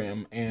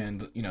Instagram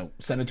and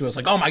sent it to us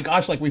like, oh my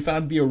gosh, like we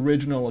found the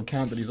original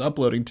account that he's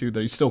uploading to, that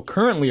he's still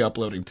currently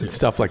uploading to.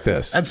 Stuff like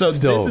this. And so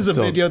this is a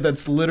video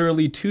that's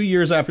literally 2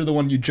 years after the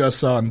one you just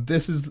saw, and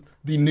this is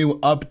the new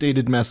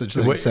updated message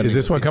that Wait, he's sending. is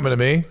this one coming to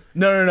me?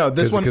 No.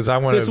 This one, 'cause I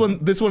wanna-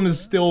 this one is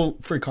still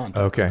for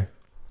content. Okay.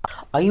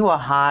 Are you a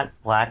hot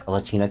black or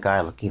Latina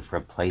guy looking for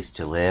a place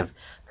to live?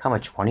 Come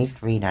at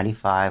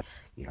 $23.95.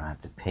 You don't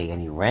have to pay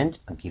any rent.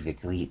 I'll give you a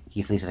key,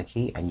 lease, and a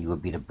key, and you will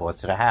be the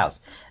boss of the house.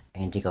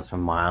 Anything goes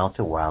from mild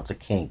to wild to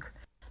kink.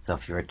 So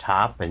if you're a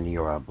top and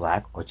you're a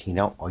black or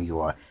Latino or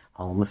you're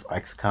homeless or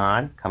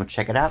ex-con, come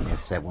check it out, man.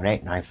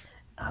 789.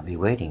 I'll be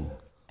waiting,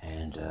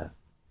 and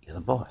you're the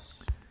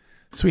boss.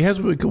 So he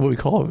has what we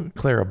call,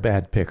 Claire, a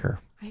bad picker.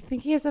 I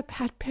think he has a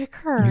pet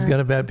picker. He's got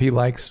a bad, he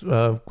likes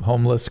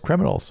homeless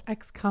criminals.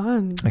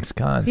 Ex-cons.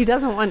 Ex-cons. He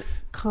doesn't want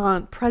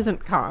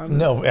present cons.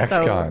 No,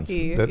 ex-cons. So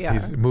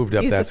He's moved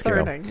up he's that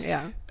scale. discerning,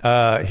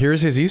 yeah.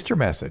 Here's his Easter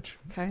message.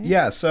 Okay.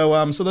 Yeah,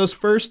 so those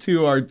first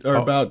two are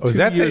about 2 is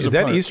that years is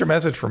that apart. Easter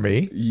message for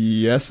me?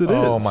 Yes, it is.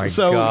 Oh my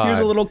so God. here's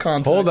a little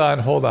context. Hold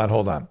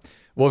on.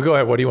 Well, go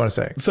ahead. What do you want to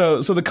say?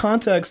 So the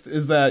context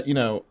is that,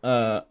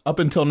 up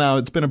until now,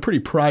 it's been a pretty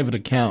private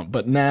account,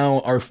 but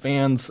now our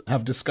fans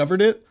have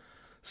discovered it.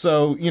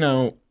 So,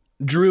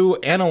 Drew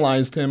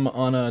analyzed him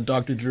on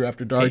Dr. Drew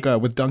After Dark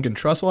with Duncan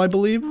Trussell, I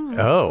believe.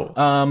 Oh.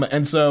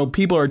 And so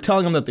people are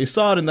telling him that they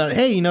saw it and that,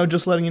 hey,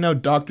 just letting you know,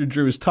 Dr.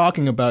 Drew is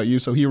talking about you.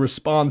 So he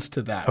responds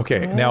to that.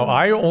 Okay. Now,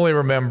 I only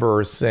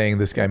remember saying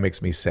this guy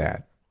makes me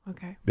sad.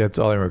 Okay. That's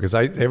all I remember.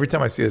 Because every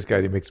time I see this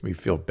guy, he makes me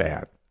feel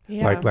bad.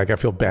 Yeah. Like I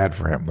feel bad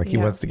for him. Like he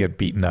Yeah. wants to get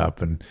beaten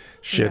up and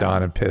shit Yeah.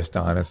 on and pissed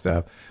on and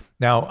stuff.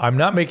 Now, I'm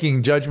not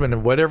making judgment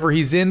of whatever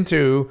he's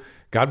into.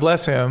 God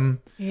bless him.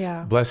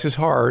 Yeah. Bless his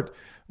heart.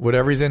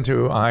 Whatever he's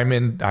into,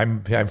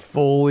 I'm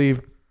fully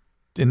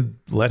in.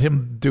 Let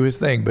him do his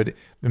thing. But it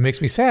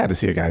makes me sad to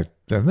see a guy,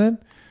 doesn't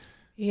it?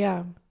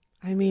 Yeah.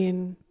 I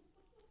mean,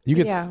 You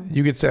get Yeah.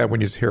 you get sad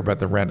when you hear about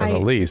the rent and the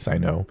lease. I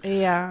know.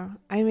 yeah.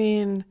 I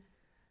mean,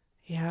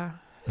 yeah.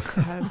 It's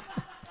sad.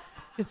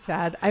 It's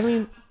sad. I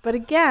mean, but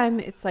again,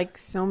 it's like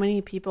so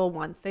many people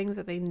want things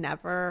that they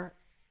never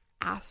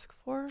ask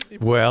for.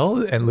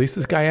 Well, at least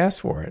this guy asked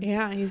for it.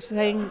 Yeah, he's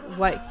saying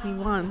what he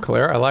wants.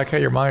 Claire, I like how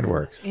your mind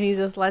works. And he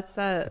just lets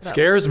that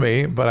Scares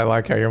me, but I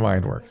like how your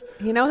mind works.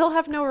 He'll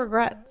have no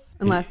regrets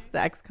unless the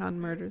ex-con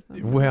murders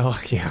him. Well,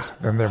 yeah,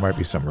 then there might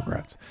be some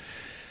regrets.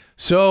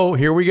 So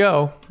here we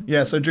go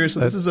Yeah, so Drew,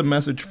 this is a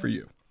message for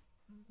you.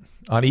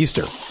 on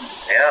Easter.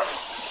 Yeah.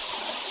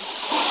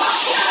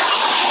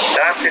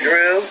 Dr.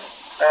 Drew,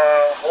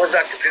 what's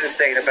Dr. Drew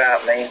saying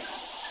about me?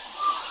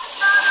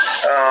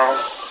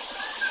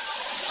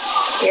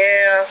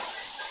 Yeah,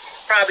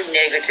 probably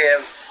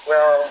negative.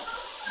 Well,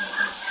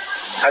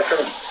 I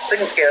was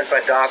thinking scared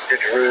by Dr.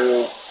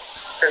 Drew.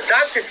 Because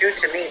Dr. Drew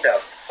to me is a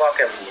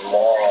fucking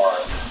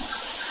moron.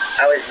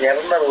 I was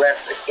never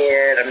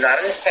molested. I'm not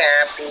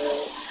unhappy.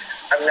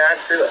 I'm not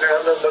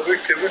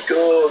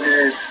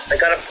I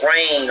got a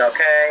brain,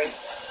 okay?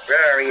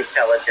 Very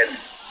intelligent.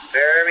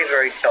 Very,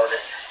 very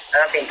intelligent. I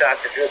don't think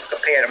Dr. Drew can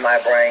compare to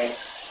my brain.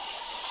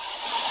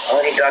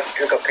 Only thing Dr.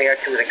 Drew compared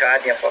to is a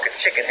goddamn fucking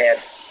chicken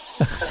head.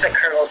 That's like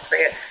Colonel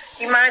said.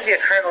 He reminds me of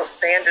Colonel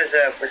Sanders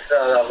with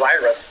the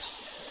virus.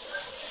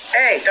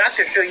 Hey,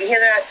 Dr. Drew, you hear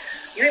that?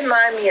 You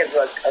remind me of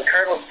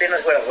Colonel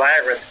Sanders with a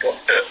virus. Go,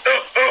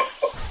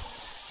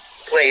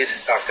 Please,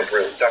 Dr.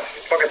 Drew. Talk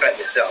about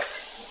yourself.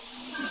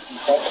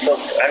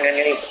 I mean,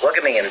 you need to look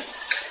at me and,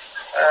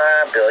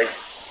 Billy.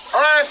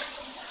 Or,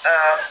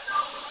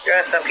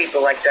 there are some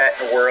people like that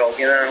in the world,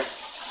 you know?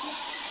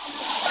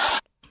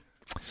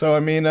 So, I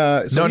mean,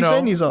 he's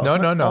saying he's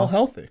all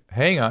healthy.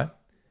 Hang on.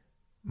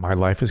 My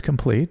life is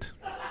complete.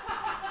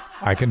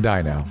 I can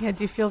die now. Yeah,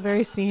 do you feel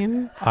very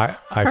seen?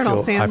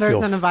 Colonel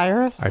Sanders and a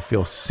virus? I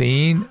feel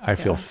seen. I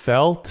feel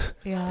felt.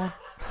 Yeah.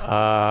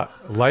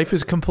 Life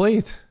is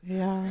complete.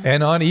 Yeah.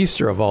 And on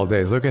Easter of all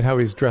days. Look at how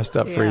he's dressed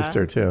up for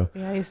Easter, too.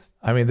 Yeah,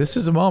 I mean, this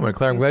is a moment.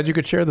 Claire, I'm glad you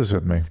could share this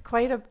with me. It's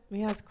quite a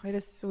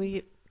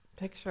sweet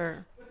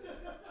picture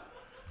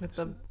with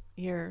the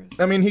ears.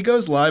 I mean, he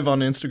goes live on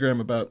Instagram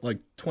about like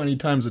 20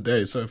 times a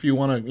day. So if you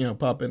want to,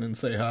 pop in and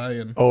say hi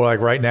and... Oh, like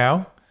right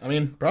now? I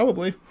mean,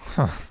 probably.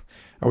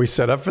 Are we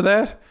set up for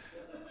that?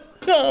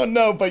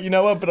 No, but you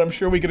know what? But I'm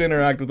sure we could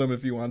interact with him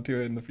if you want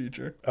to in the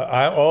future.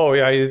 I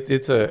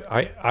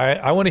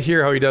want to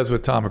hear how he does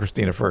with Tom and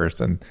Christina first,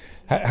 and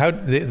how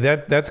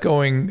that's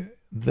going.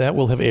 That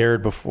will have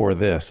aired before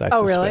this. I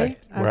suspect. Really?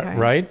 Okay.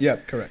 Right?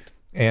 Yep, correct.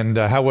 And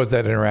how was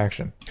that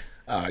interaction?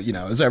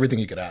 It was everything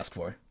you could ask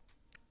for.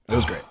 It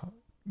was great.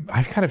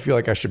 I kind of feel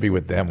like I should be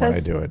with them when I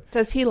do it.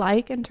 Does he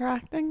like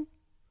interacting?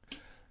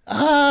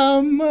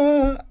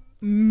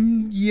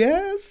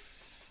 Yes.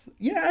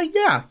 Yeah,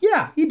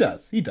 he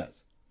does.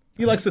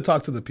 He likes to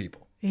talk to the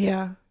people.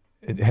 Yeah.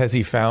 Has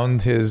he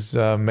found his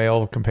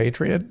male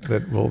compatriot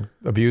that will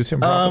abuse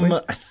him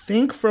properly? I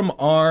think from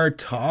our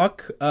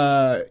talk,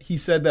 he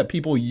said that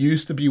people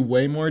used to be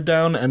way more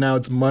down, and now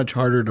it's much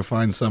harder to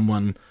find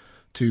someone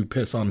to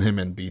piss on him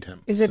and beat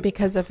him. Is it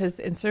because of his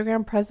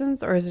Instagram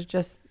presence, or is it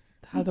just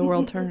how the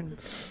world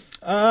turns?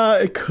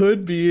 It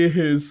could be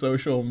his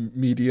social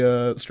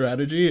media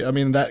strategy. I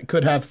mean, that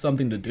could have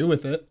something to do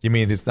with it. You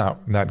mean it's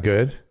not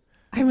good?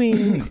 I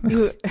mean,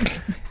 you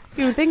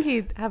would think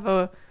he'd have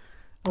a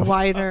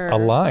wider... A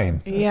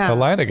line. Yeah. A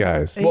line of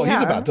guys. Well,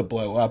 he's about to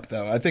blow up,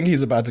 though. I think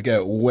he's about to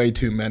get way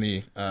too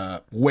many,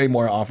 way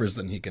more offers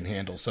than he can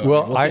handle. So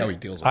we'll see how he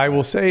deals with it. I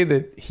will say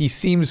that he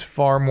seems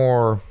far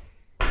more...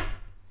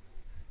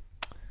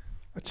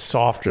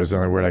 softer is the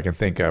only word I can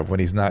think of when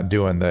he's not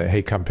doing the,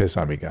 hey, come piss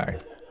on me guy.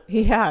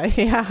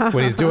 Yeah.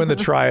 When he's doing the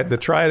try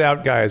it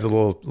out guy is a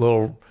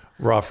little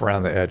rough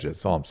around the edges.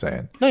 That's all I'm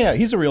saying. No, yeah,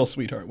 he's a real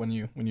sweetheart when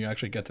you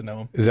actually get to know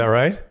him. Is that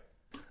right?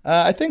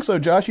 I think so,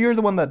 Josh. You're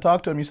the one that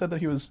talked to him. You said that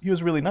he was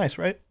really nice,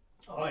 right?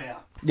 Oh, yeah.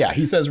 Yeah,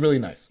 he says really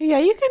nice. Yeah,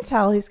 you can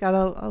tell he's got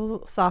a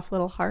little soft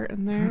little heart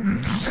in there.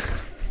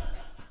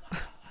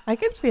 I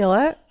can feel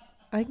it.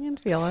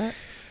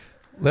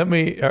 Let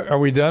me. Are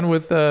we done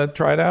with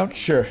try it out?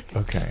 Sure.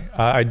 Okay.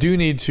 I do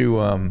need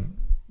to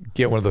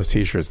get one of those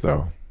T-shirts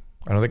though.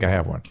 I don't think I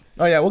have one.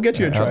 Oh yeah, we'll get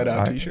you a try it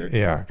out T-shirt.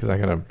 Yeah, because I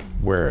gotta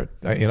wear it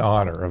in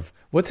honor of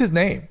what's his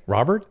name?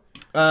 Robert.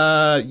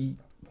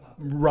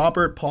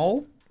 Robert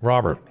Paul.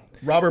 Robert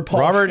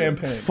Paul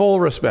Champagne.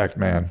 Full respect,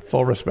 man.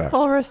 Full respect.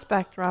 Full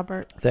respect,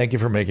 Robert. Thank you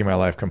for making my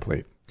life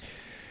complete.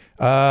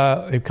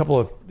 A couple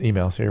of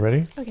emails. Are you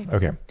ready?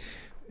 Okay.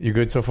 You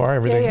good so far?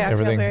 Everything? Yeah,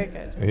 everything? I feel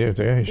very good.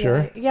 Yeah, you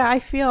sure? Yeah, I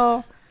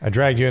feel... I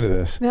dragged you into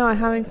this. No, I'm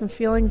having some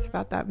feelings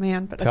about that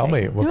man. But Tell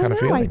me, what kind of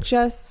feelings?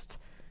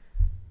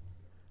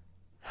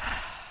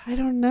 I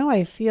don't know.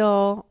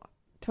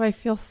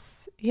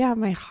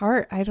 My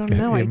heart. I don't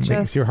know. It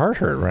makes your heart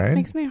hurt, right? It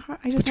makes my heart.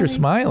 But you're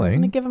smiling.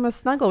 I'm going to give him a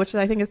snuggle, which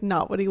I think is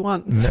not what he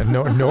wants.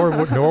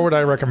 Nor would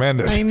I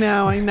recommend it. I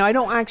know. I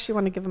don't actually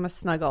want to give him a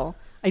snuggle.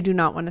 I do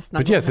not want to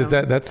snuggle. But yes, him.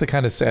 that's the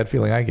kind of sad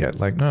feeling I get.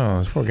 Like, no,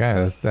 this poor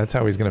guy. That's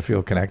how he's going to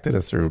feel connected,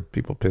 is through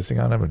people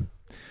pissing on him and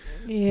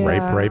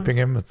raping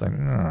him. It's like,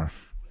 oh.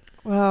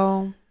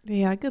 Well,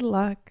 yeah. Good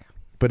luck.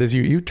 But as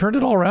you turned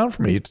it all around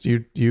for me,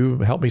 you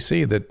helped me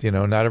see that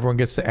not everyone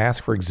gets to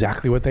ask for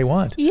exactly what they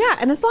want. Yeah,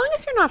 and as long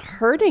as you're not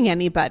hurting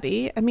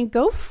anybody, I mean,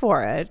 go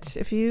for it.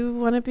 If you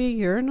want to be a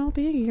urinal,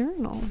 be a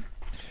urinal.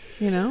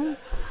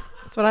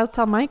 That's what I'll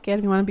tell my kid.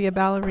 If you want to be a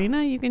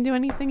ballerina, you can do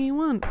anything you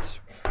want.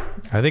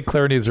 I think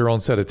Claire needs her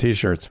own set of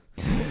T-shirts.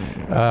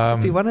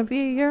 If you want to be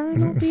a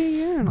urinal, be a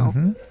urinal.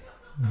 Mm-hmm.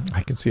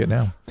 I can see it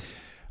now.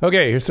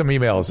 Okay, here's some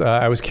emails.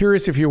 I was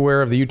curious if you're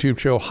aware of the YouTube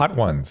show Hot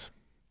Ones.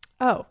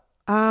 Oh,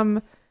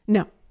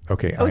 no.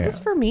 Okay. Oh, is this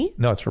for me?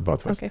 No, it's for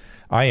both of us. Okay.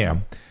 I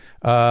am.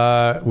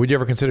 Would you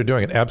ever consider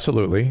doing it?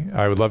 Absolutely.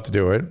 I would love to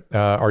do it.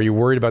 Are you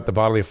worried about the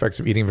bodily effects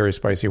of eating very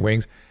spicy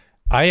wings?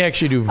 I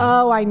actually do.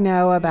 Oh, I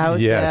know about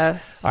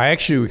this. I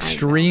actually do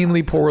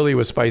extremely poorly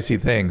with spicy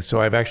things,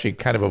 so I've actually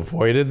kind of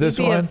avoided this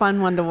one. It'd be a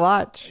fun one to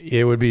watch.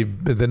 It would be,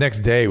 the next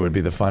day would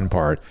be the fun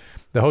part.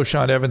 The host,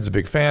 Sean Evans, is a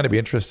big fan. I'd be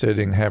interested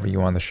in having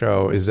you on the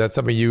show. Is that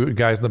something you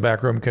guys in the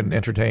back room can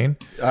entertain?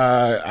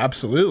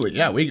 Absolutely.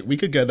 Yeah, we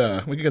could get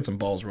some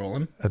balls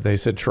rolling. They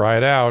said try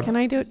it out. Can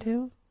I do it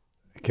too?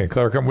 Can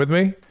Claire come with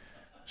me?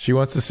 She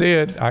wants to see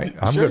it.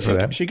 I'm good for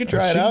that. She could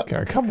try it out.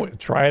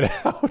 Try it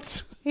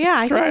out. Yeah,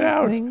 I Try can it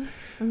out. wings.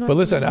 I'm not But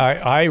listen,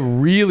 I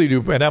really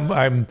do, and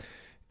I'm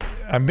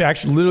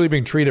actually literally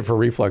being treated for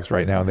reflux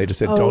right now, and they just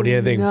said don't eat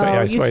anything. No,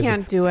 Yeah, you so I said,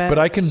 can't do it. But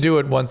I can do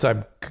it once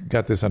I've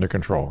got this under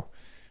control.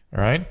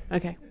 All right.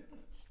 Okay.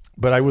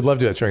 But I would love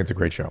to do that show. It's a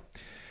great show.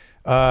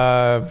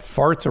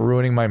 Farts are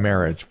ruining my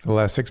marriage. For the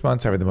last 6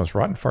 months, I've had the most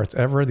rotten farts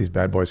ever. These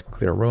bad boys can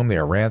clear a room. They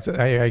are rancid.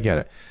 I get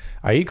it.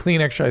 I eat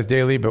clean, exercise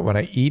daily, but when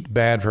I eat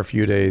bad for a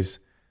few days,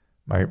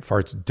 my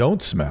farts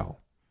don't smell.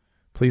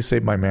 Please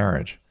save my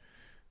marriage.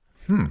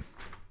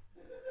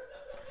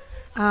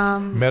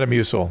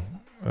 Metamucil,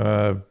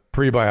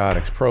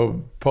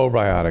 prebiotics,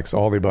 probiotics,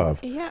 all the above.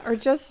 Yeah, or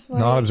just like,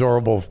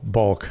 Non-absorbable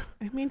bulk.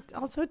 I mean,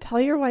 also tell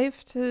your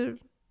wife to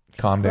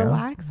Calm down.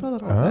 relax a little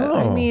bit.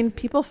 I Oh. mean,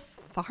 people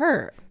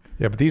fart.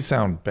 Yeah, but these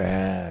sound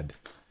bad.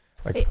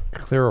 Like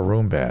clear a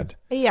room bad.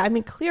 Yeah, I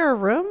mean, clear a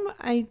room.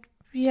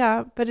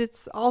 But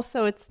it's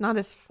not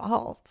his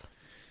fault.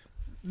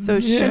 So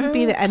it shouldn't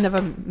be the end of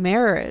a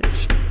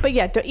marriage. But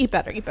yeah, don't eat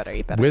better.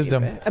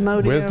 Wisdom.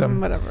 Imodium, Wisdom.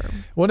 whatever.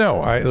 Well,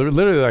 no, I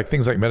literally like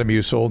things like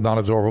Metamucil,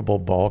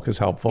 non-absorbable bulk is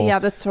helpful. Yeah,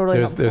 that's totally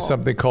There's helpful.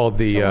 something called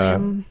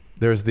Psyllium.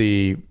 there's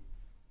the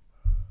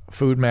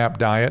food map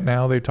diet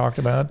now they've talked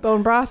about.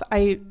 Bone broth.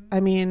 Bone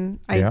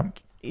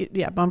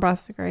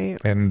broth's great.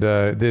 And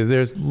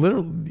there's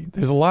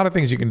a lot of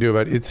things you can do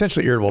about it. It's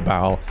essentially irritable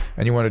bowel,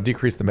 and you want to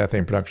decrease the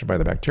methane production by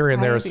the bacteria in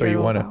I there. have So you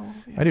want to, irritable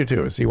bowel, I do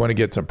too. So you want to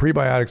get some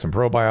prebiotics, some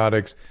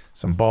probiotics,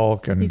 some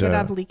bulk, and You could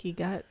have leaky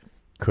gut.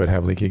 could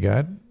have leaky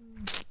gut.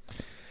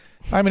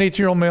 I'm an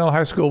 18-year-old male in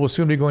high school, will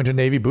soon be going to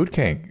Navy boot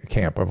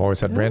camp. I've always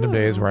had random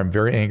days where I'm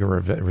very angry or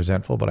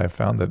resentful, but I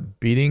found that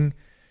beating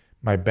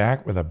my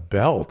back with a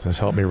belt has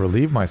helped me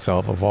relieve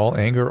myself of all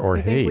anger or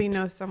I hate. think we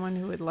know someone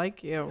who would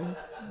like you.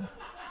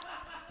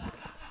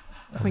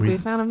 I think we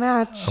found a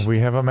match. We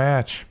have a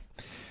match.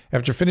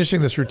 After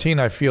finishing this routine,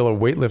 I feel a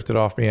weight lifted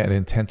off me and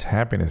intense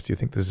happiness. Do you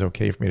think this is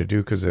okay for me to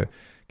do? Because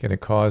can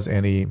it cause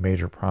any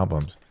major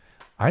problems?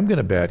 I'm going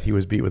to bet he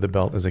was beat with a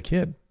belt as a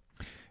kid.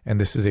 And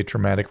this is a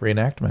traumatic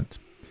reenactment.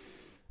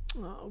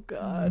 Oh,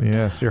 God.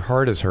 Yes, your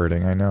heart is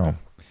hurting. I know.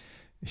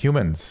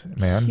 Humans,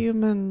 man.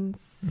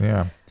 Humans.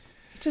 Yeah.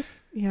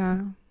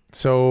 Yeah.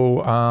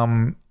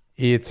 So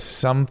it's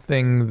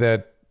something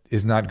that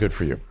is not good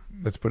for you.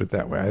 Let's put it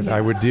that way. I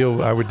would deal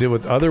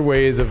with other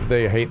ways of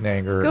the hate and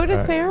anger. Go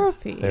to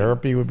therapy.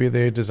 Therapy would be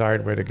the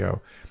desired way to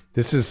go.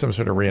 This is some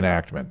sort of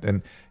reenactment.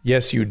 And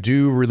yes, you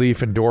do relieve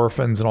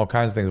endorphins and all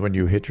kinds of things when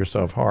you hit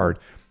yourself hard,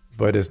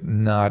 but it's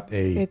not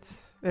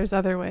There's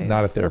other ways.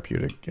 not a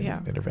therapeutic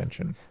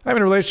intervention. I'm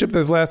in a relationship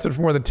that's lasted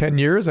for more than 10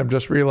 years. I've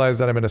just realized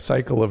that I'm in a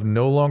cycle of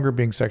no longer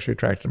being sexually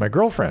attracted to my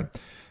girlfriend.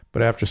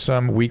 But after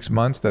some weeks,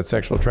 months, that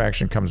sexual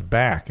attraction comes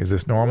back. Is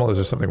this normal? Is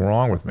there something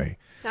wrong with me?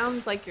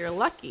 Sounds like you're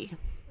lucky.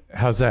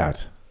 How's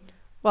that?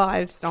 Well,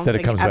 I just don't That it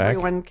think comes back?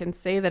 everyone can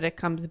say that it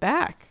comes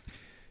back.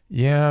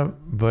 Yeah,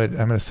 but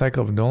I'm in a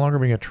cycle of no longer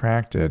being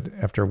attracted.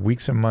 After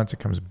weeks and months, it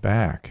comes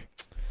back.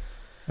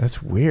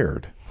 That's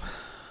weird.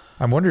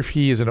 I wonder if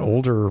he is an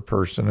older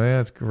person.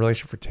 It's a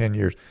relationship for 10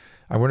 years.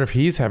 I wonder if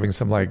he's having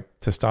some like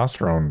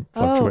testosterone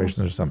fluctuations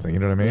or something. You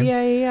know what I mean?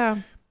 Yeah.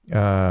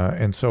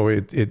 And so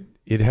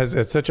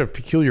it's such a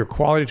peculiar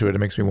quality to it. It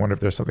makes me wonder if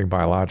there's something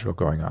biological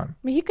going on.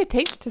 I mean, he could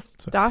take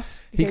testosterone.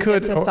 He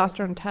could-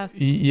 testosterone test.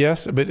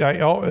 Yes, but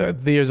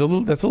there's that's a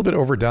little bit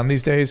overdone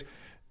these days.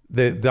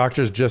 The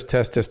doctors just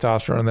test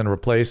testosterone and then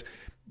replace.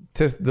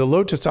 The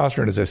low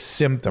testosterone is a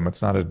symptom.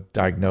 It's not a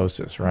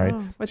diagnosis, right?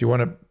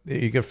 So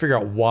you can figure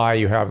out why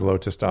you have low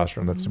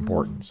testosterone. That's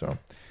important. So,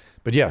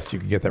 but yes, you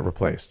can get that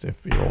replaced if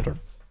you're older.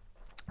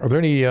 Are there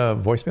any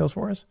voicemails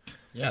for us?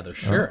 Yeah, there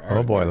sure are.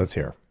 Oh boy, let's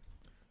hear.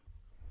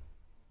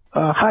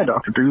 Hi,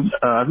 Dr. Drew.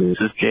 This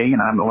is Jay,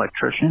 and I'm an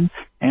electrician.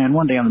 And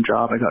one day on the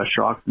job, I got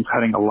shocked from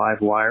cutting a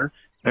live wire.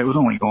 It was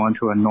only going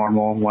to a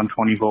normal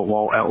 120-volt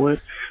wall outlet,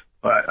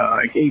 but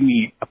it gave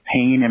me a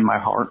pain in my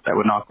heart that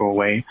would not go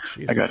away.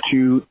 Jesus. I got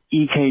 2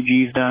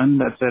 EKGs done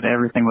that said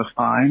everything was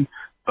fine,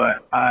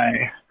 but I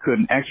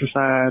couldn't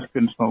exercise,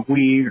 couldn't smoke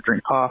weed or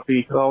drink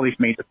coffee, because all these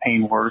made the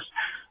pain worse.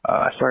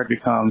 I started to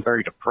become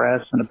very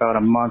depressed, and about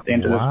a month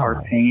into this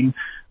heart pain,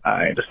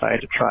 I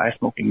decided to try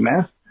smoking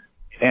meth.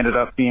 It ended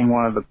up being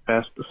one of the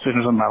best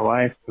decisions of my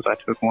life, because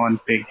I took one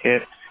big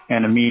hit,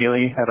 and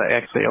immediately as I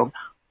exhaled,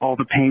 all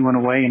the pain went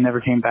away and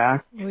never came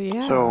back. Well,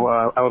 yeah. So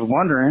I was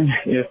wondering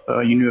if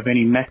you knew of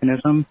any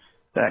mechanism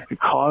that could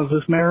cause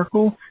this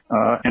miracle,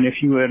 and if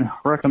you would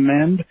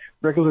recommend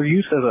regular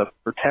use as a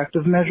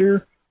protective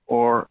measure,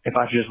 or if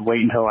I should just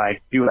wait until I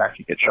do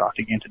actually get shocked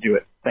again to do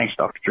it. Thanks,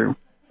 Dr. Drew.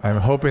 I'm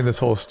hoping this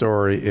whole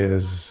story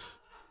is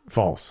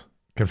false,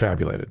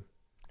 confabulated.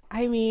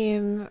 I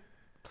mean,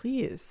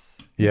 please.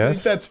 You Yes.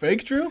 think that's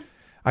fake, Drew?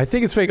 I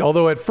think it's fake.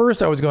 Although at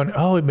first I was going,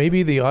 oh,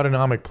 maybe the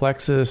autonomic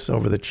plexus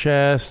over the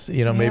chest,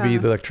 maybe Yeah.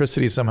 the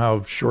electricity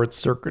somehow short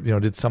circuit,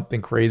 did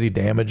something crazy,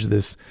 damage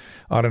this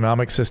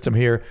autonomic system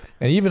here.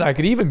 And I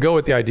could even go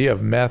with the idea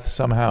of meth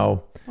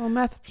somehow Well,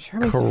 meth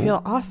sure makes you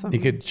feel awesome. You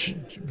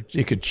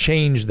could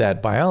change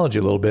that biology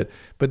a little bit,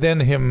 but then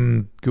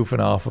him goofing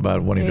off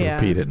about wanting to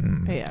repeat it,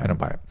 and I don't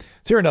buy it.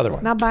 Let's hear another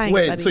one. Not buying.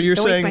 Wait, it, buddy. so you're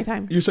Don't waste my saying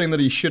time. that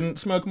he shouldn't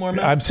smoke more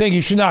meth? I'm saying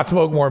you should not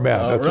smoke more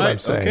meth. That's what I'm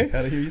saying. Okay,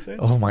 how to hear you say it?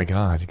 Oh my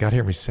God, you got to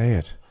hear me say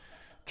it.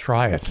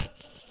 Try it.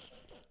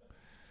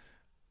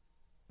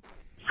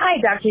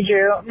 Hi, Dr.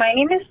 Drew. My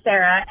name is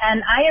Sarah,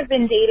 and I have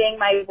been dating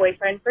my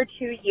boyfriend for 2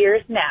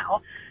 years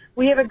now.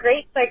 We have a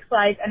great sex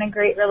life and a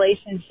great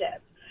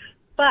relationship,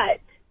 but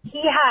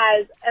he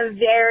has a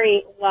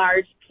very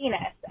large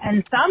penis,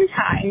 and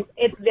sometimes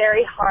it's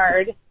very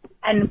hard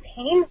and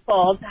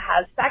painful to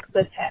have sex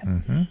with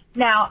him. Mm-hmm.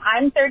 Now,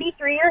 I'm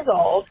 33 years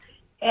old,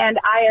 and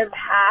I have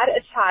had a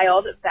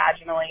child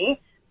vaginally,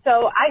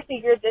 so I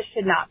figured this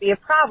should not be a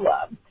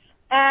problem.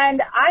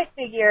 And I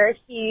figure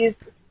he's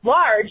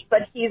large,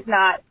 but he's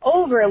not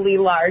overly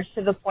large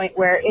to the point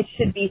where it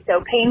should be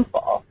so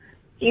painful.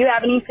 Do you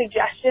have any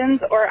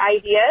suggestions or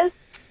ideas?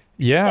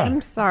 Yeah. I'm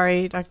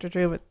sorry, Dr.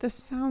 Drew, but this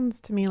sounds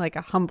to me like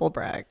a humble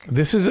brag.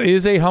 This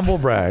is a humble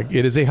brag.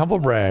 It is a humble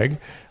brag,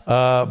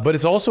 but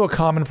it's also a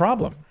common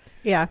problem.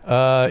 Yeah.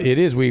 It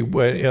is. We in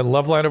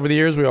Loveline over the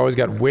years, we always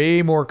got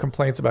way more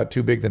complaints about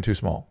too big than too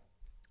small.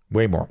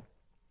 Way more.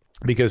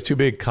 Because too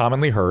big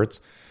commonly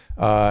hurts.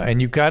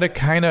 And you got to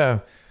kind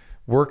of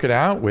work it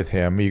out with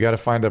him. You got to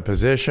find a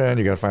position,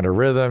 you got to find a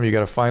rhythm, you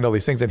got to find all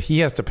these things, and he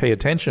has to pay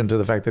attention to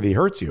the fact that he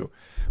hurts you,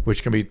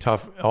 which can be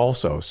tough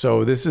also.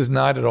 So this is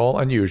not at all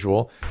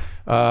unusual.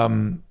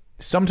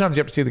 Sometimes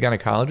you have to see the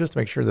gynecologist to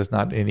make sure there's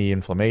not any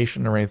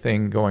inflammation or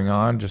anything going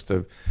on, just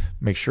to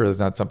make sure there's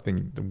not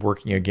something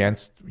working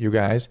against you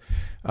guys.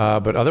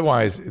 But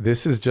otherwise,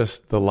 this is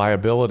just the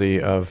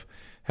liability of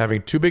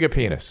having too big a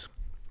penis.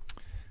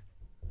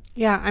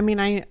 Yeah, I mean,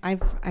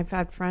 I've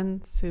had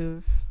friends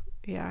who've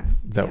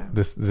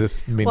Does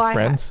this mean well,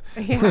 friends?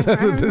 I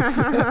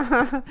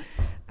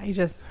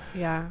just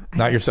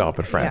not yourself,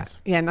 but friends.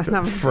 Yeah, not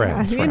my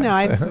friends. You know,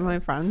 I have my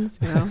friends.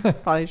 You know,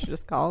 probably should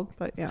just called,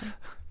 but yeah.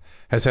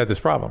 Has had this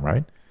problem,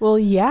 right? Well,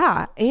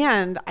 yeah,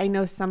 and I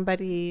know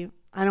somebody.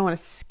 I don't want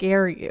to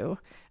scare you,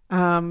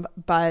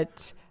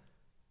 but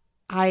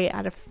I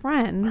had a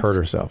friend hurt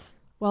herself.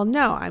 Well,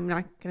 no, I'm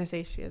not going to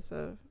say she has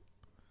a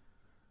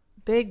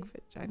big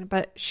vagina,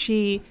 but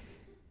she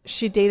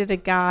dated a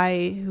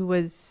guy who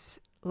was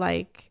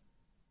like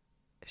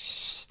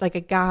a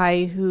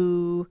guy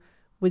who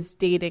was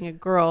dating a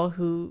girl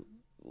who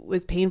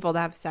was painful to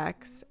have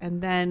sex,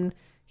 and then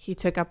he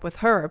took up with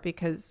her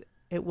because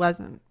it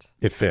wasn't.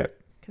 It fit.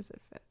 Because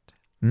it fit.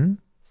 Hmm?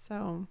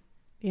 So,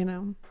 you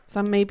know,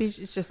 maybe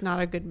it's just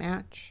not a good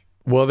match.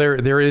 Well,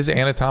 there is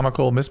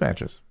anatomical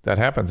mismatches. That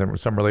happens, and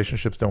some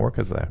relationships don't work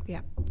because of that.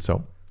 Yeah.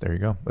 So there you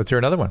go. Let's hear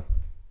another one.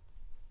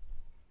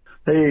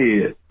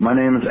 Hey, my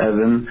name is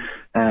Evan,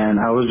 and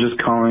I was just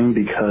calling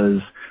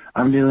because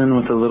I'm dealing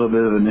with a little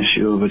bit of an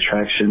issue of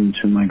attraction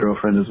to my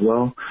girlfriend as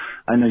well.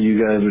 I know you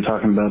guys were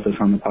talking about this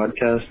on the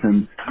podcast,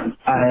 and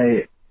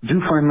I do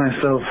find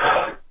myself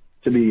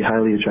to be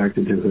highly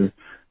attracted to her,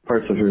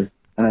 parts of her,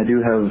 and I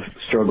do have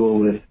struggle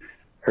with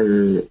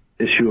her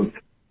issue of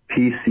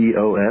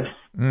PCOS,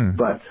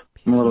 but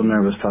I'm a little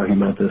nervous talking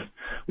about this.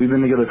 We've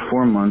been together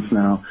 4 months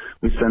now.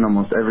 We spend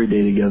almost every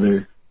day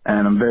together,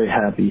 and I'm very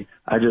happy.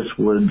 I just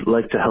would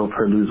like to help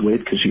her lose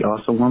weight because she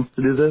also wants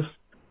to do this,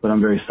 but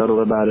I'm very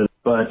subtle about it.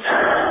 But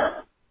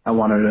I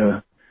want her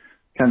to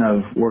kind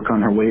of work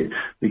on her weight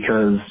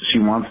because she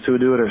wants to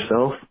do it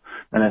herself,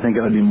 and I think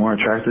I would be more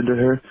attracted to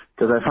her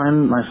because I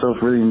find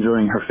myself really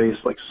enjoying her face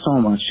like so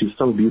much. She's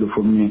so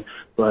beautiful to me.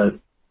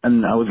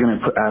 And I was going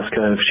to ask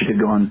her if she could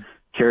go on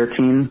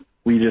keratin.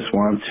 We just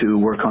want to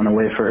work on a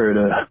way for her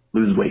to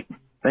lose weight.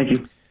 Thank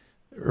you.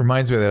 It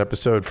reminds me of that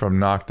episode from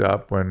Knocked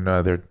Up when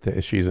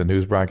she's a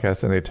news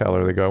broadcaster and they tell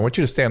her, they go, I want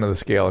you to stand on the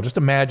scale. Just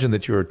imagine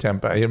that you're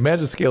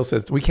imagine the scale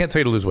says, we can't tell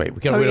you to lose weight. We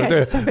can't.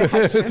 Just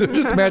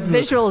imagine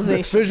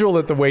visualization. Visual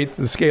that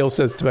the scale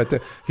says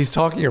he's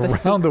talking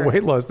around the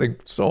weight loss thing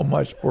so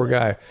much, poor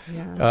guy.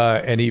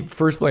 Yeah. And he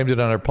first blamed it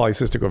on her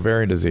polycystic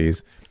ovarian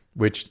disease,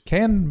 which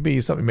can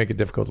be something make it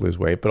difficult to lose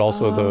weight, but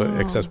also the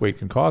excess weight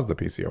can cause the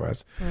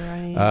PCOS.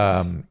 Right.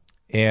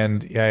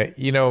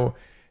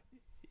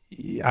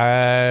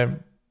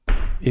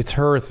 It's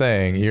her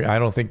thing. I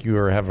don't think you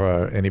have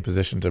any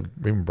position to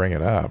even bring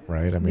it up,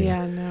 right? I mean,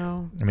 yeah,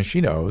 no. I mean, she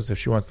knows if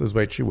she wants to lose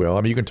weight, she will.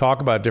 I mean, you can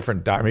talk about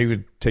different diet. Maybe you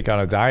could take on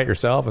a diet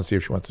yourself and see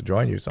if she wants to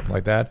join you, something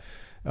like that.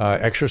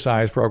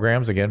 Exercise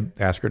programs, again,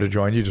 ask her to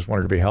join you. Just want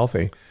her to be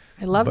healthy.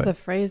 I love the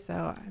phrase,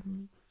 though. I've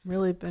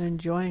really been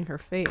enjoying her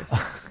face.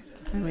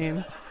 I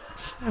mean,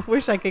 I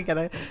wish I could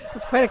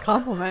it's quite a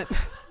compliment.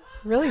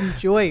 Really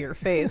enjoy your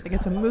face. Like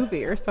it's a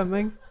movie or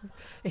something.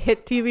 A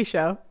hit TV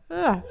show.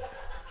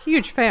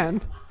 Huge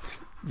fan.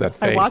 That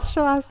face. I watched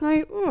it last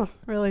night.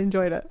 Really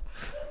enjoyed it.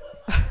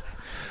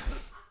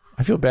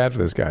 I feel bad for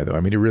this guy, though. I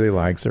mean, he really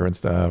likes her and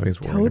stuff.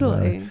 He's worried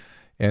about her.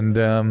 And,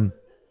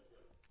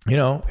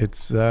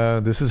 it's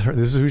this is her.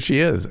 This is who she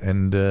is.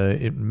 And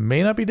it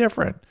may not be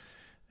different.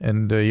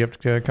 And you have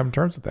to come to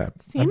terms with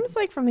that. Seems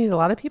like from these, a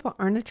lot of people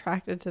aren't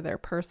attracted to their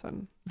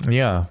person.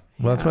 Yeah.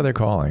 Well, that's why they're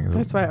calling.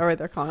 That's why, or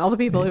they're calling. All the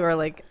people who are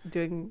like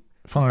doing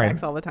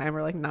sex all the time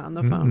are like not on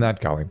the phone.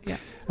 Not calling. Yeah.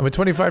 I'm a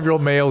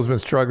 25-year-old male who's been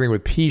struggling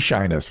with pee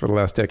shyness for the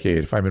last decade.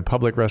 If I'm in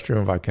public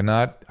restroom, I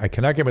cannot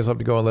get myself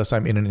to go unless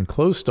I'm in an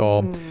enclosed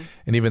stall.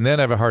 And even then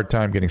I have a hard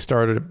time getting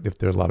started. If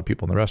there's a lot of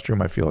people in the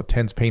restroom, I feel a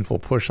tense, painful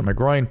push on my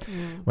groin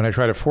when I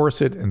try to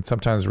force it, and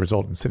sometimes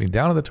result in sitting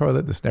down in the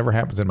toilet. This never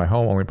happens in my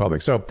home, only in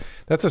public. So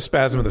that's a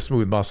spasm of the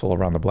smooth muscle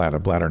around the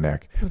bladder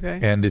neck. Okay.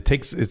 And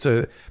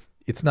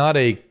it's not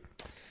a,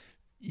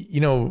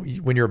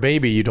 when you're a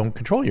baby, you don't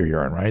control your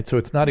urine, right? So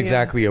it's not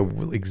exactly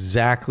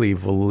exactly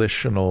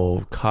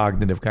volitional,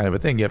 cognitive kind of a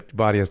thing. Your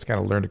body has to kind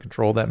of learn to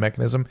control that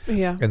mechanism.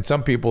 Yeah. And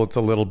some people, it's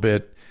a little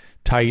bit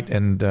tight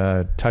and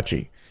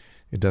touchy.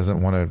 It doesn't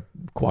want to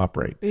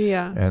cooperate.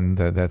 Yeah. And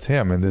that's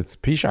him. And it's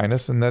pee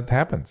shyness, and that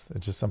happens.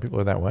 It's just some people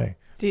are that way.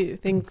 Do you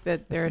think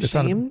that they're It's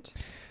not ashamed?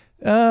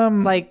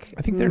 I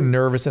think they're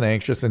nervous and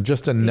anxious, and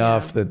just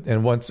enough that,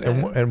 and once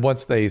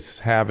they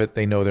have it,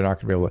 they know they're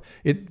not going to be able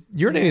to.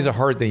 Urinating is a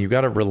hard thing. You've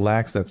got to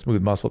relax that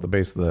smooth muscle at the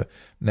base of the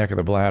neck of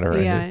the bladder.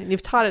 Yeah, and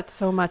you've taught it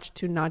so much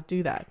to not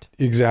do that.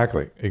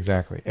 Exactly.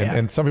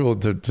 And some people,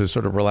 to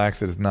sort of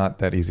relax it is not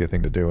that easy a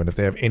thing to do. And if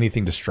they have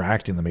anything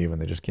distracting them, even,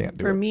 they just can't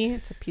do it. For me,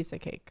 it's a piece of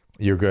cake.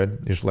 You're good.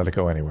 You just let it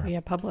go anywhere.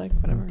 Yeah, public,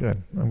 whatever.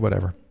 Good.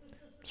 Whatever.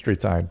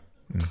 Street side.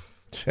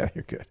 Yeah,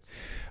 you're good.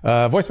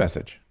 Voice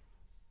message.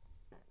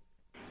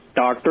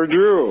 Dr.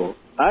 Drew,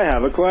 I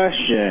have a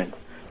question.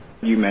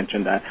 You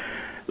mentioned that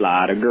a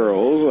lot of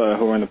girls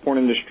who are in the porn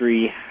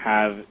industry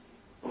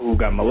who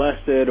got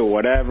molested or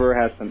whatever,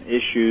 have some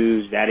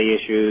issues, daddy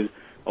issues,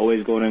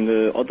 always going into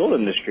the adult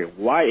industry.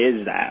 Why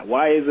is that?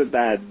 Why is it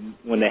that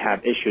when they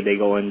have issues, they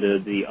go into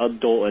the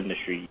adult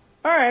industry?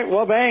 All right,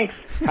 well, thanks.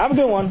 Have a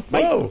good one.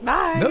 Bye. Whoa,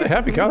 bye. Another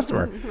happy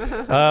customer.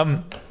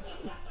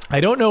 I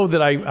don't know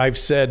that I've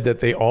said that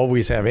they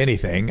always have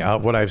anything.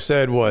 What I've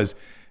said was,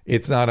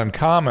 it's not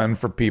uncommon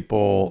for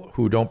people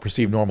who don't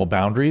perceive normal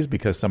boundaries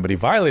because somebody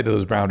violated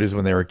those boundaries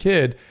when they were a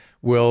kid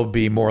will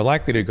be more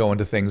likely to go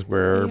into things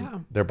where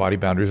their body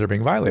boundaries are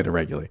being violated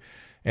regularly.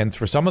 And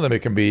for some of them, it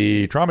can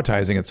be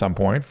traumatizing at some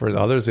point. For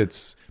others,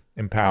 it's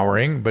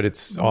empowering, but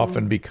it's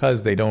often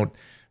because they don't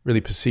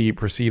really perceive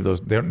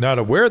those. They're not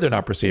aware they're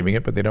not perceiving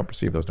it, but they don't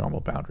perceive those normal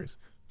boundaries.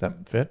 Does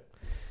that fit?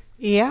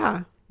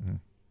 Yeah.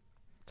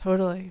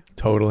 Totally.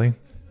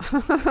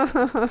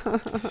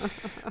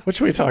 What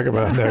should we talk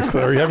about next,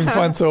 Claire? Are you having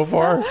fun so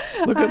far?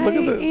 Look at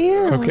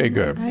the. Okay,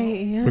 good. I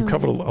am. We've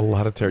covered a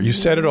lot of territory. You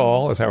said it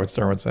all, as Howard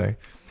Stern would say.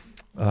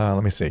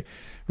 Let me see.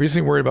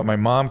 Recently worried about my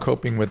mom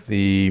coping with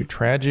the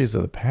tragedies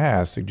of the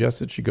past.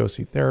 Suggested she go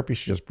see therapy.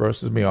 She just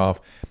brushes me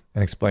off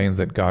and explains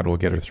that God will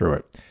get her through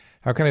it.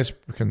 How can I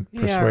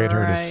persuade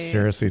her to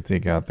seriously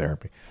seek out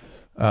therapy?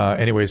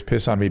 Anyways,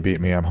 piss on me, beat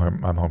me. I'm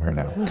home here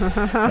now.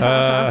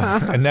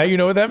 And now you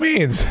know what that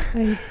means.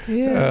 I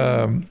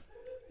do.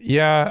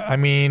 Yeah, I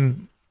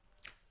mean,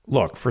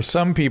 look, for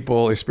some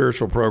people, a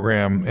spiritual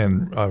program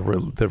and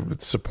the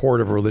support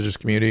of a religious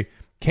community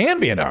can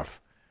be enough.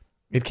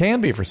 It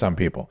can be for some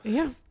people.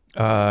 Yeah.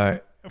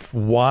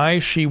 Why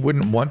she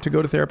wouldn't want to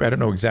go to therapy, I don't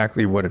know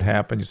exactly what had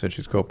happened. You said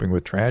she's coping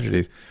with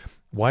tragedies.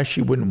 Why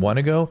she wouldn't want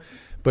to go?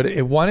 But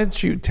it wanted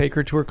to take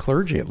her to her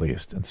clergy at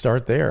least and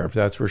start there. If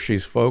that's where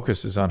she's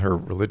focused is on her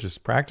religious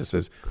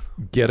practices,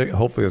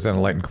 hopefully there's an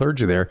enlightened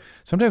clergy there.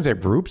 Sometimes they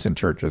have groups in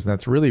churches, and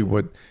that's really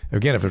what,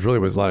 again, if it really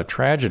was a lot of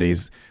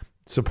tragedies,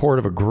 support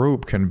of a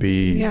group can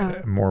be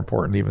more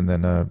important even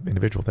than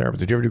individual therapy.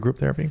 Did you ever do group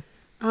therapy?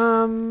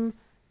 No.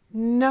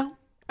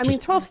 I mean,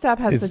 12-step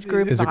has the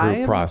group vibe. It's a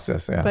group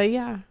process, yeah. But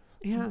yeah.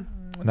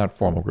 Not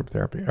formal group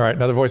therapy. All right,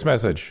 another voice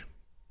message.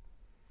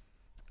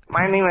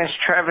 My name is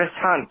Travis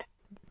Hunt.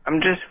 I'm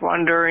just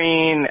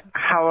wondering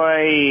how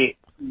I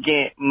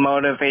get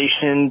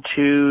motivation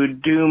to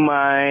do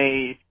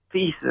my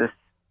thesis.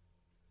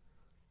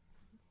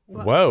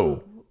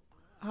 Whoa.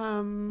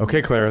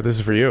 Okay, Clara, this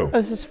is for you. Oh,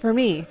 this is for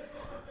me.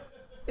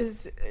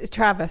 Is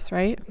Travis,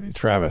 right?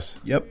 Travis.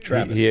 Yep,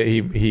 Travis.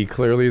 He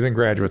clearly is in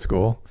graduate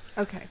school.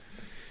 Okay.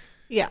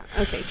 Yeah.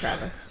 Okay,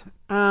 Travis.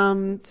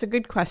 It's a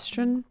good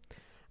question.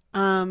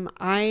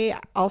 I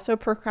also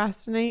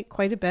procrastinate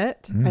quite a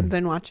bit. I've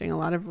been watching a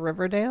lot of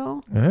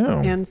Riverdale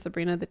and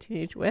Sabrina the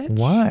Teenage Witch.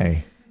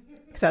 Why?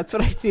 Because that's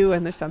what I do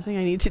when there's something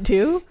I need to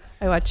do.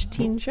 I watch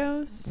teen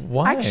shows.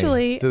 Why?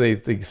 Actually, do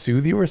they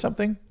soothe you or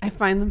something? I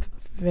find them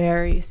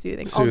very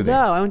soothing. Although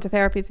I went to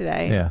therapy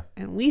today,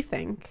 and we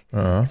think,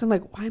 because I'm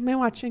like, why am I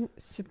watching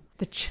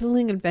the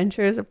chilling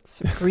adventures of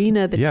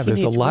Sabrina the Teenage Witch?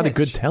 There's a lot of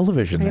good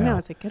television now. I know.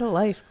 It's like, get a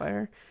life,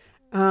 Claire.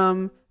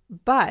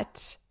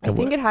 But I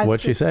think it has.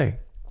 What'd she say?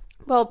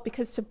 Well,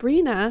 because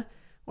Sabrina,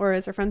 or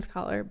as her friends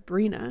call her,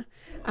 Brina,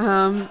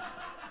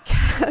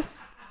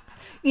 casts,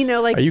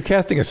 like... Are you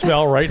casting a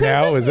spell right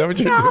now? Is that what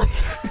you're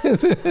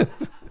doing?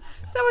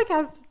 Someone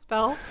cast a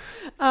spell.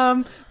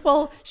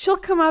 Well, she'll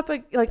come up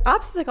like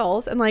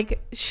obstacles, and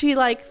like she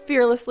like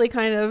fearlessly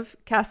kind of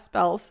casts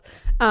spells,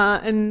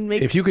 and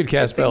makes. If you could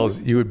cast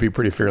spells, you would be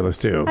pretty fearless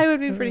too. I would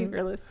be pretty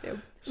fearless too.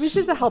 Which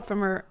is a help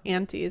from her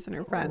aunties and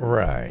her friends,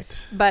 right?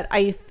 But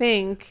I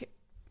think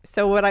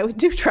so. What I would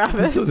do,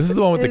 Travis. This is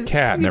the one with the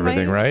cat and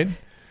everything, right?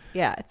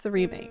 Yeah, it's a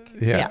remake.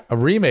 Yeah, a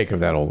remake of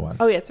that old one.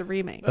 Oh yeah, it's a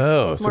remake.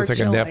 Oh, so more it's like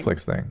chilling. a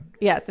Netflix thing.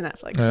 Yeah, it's a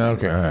Netflix thing.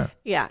 Okay, all right.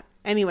 Yeah.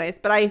 Anyways,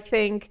 but I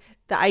think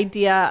the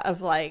idea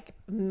of like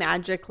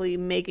magically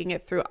making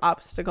it through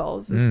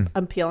obstacles is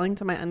appealing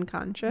to my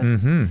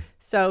unconscious.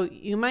 So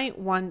you might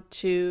want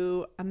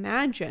to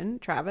imagine,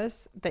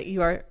 Travis, that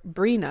you are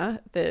Brina,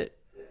 the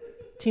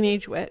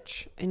teenage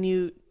witch, and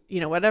you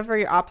know, whatever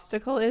your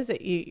obstacle is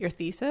at your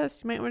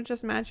thesis, you might want to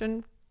just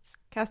imagine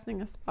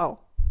casting a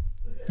spell.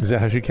 Is that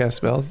how she casts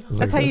spells?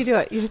 That's how you do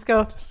it. You just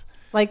go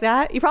like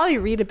that. You probably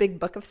read a big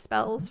book of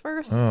spells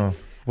first. Oh,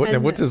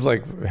 what's his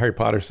like Harry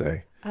Potter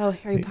say? Oh,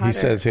 Harry Potter. He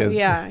says his.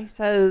 Yeah, he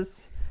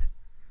says.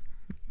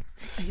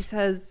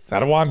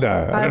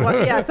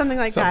 Sadawanda. Yeah, something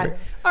like that.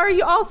 Or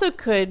you also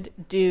could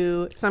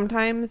do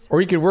sometimes. Or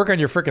you could work on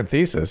your freaking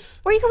thesis.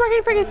 Or you could work on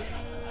your freaking.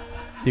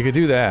 You could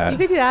do that. You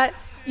could do that.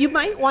 You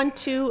might want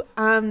to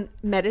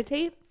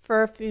meditate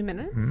for a few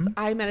minutes.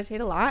 I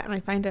meditate a lot, and I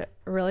find it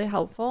really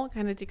helpful. It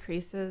kind of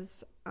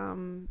decreases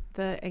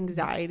the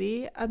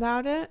anxiety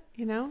about it,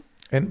 you know?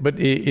 But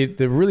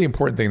the really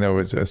important thing though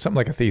is something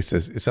like a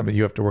thesis is something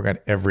you have to work on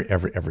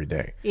every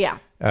day. Yeah.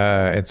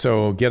 And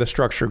so get a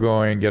structure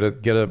going, get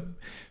a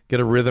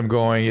rhythm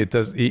going. It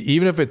does,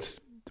 even if it's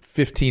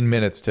 15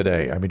 minutes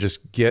today. I mean, just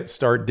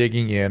start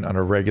digging in on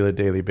a regular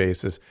daily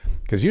basis,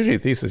 because usually a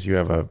thesis you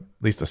have at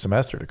least a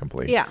semester to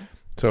complete. Yeah.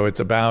 So it's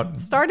about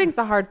starting's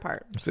the hard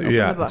part.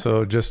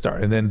 So just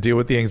start and then deal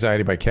with the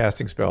anxiety by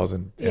casting spells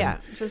and do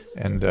what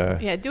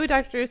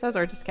Dr. Drew says,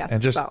 or just cast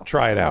and just spell.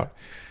 try it out.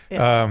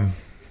 Yeah.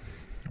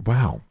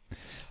 Wow.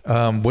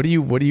 What are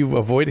you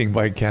avoiding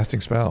by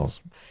casting spells?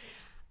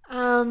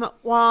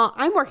 Well,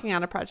 I'm working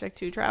on a project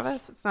too,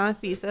 Travis. It's not a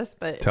thesis,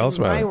 but Tell us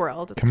in about my it.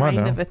 world, it's Come on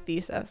kind now. of a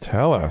thesis.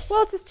 Tell us.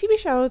 Well, it's this TV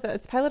show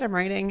it's pilot I'm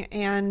writing,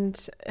 and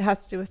it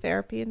has to do with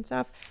therapy and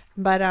stuff.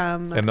 But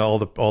and all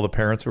the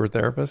parents who are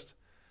therapists?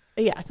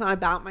 yeah, it's not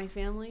about my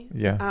family.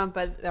 Yeah.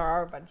 But there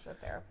are a bunch of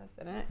therapists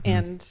in it,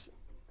 and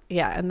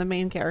and the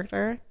main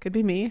character could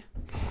be me,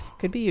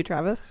 could be you,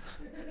 Travis.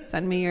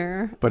 Send me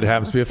your. But it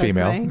happens to be a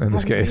female resume. in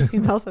this case.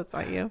 Female, so it's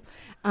not you.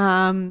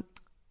 So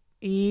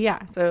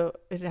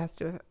it has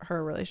to do with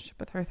her relationship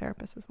with her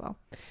therapist as well.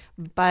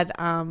 But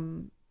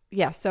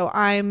so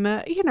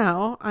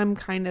I'm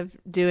kind of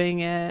doing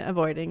it,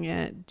 avoiding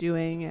it,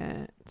 doing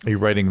it. Are you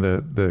writing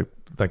the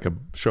like a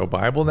show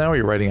Bible now, or are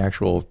you writing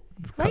actual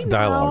dialogue?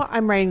 Now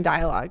I'm writing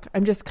dialogue.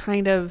 I'm just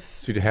kind of.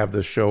 So you have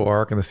the show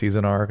arc and the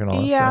season arc and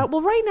all that stuff? Yeah,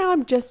 well, right now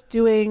I'm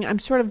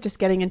sort of just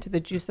getting into the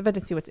juice of it to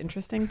see what's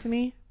interesting to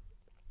me,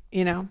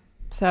 you know?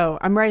 So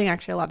I'm writing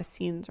actually a lot of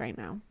scenes right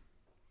now.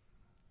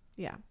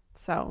 Yeah,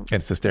 so.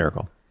 It's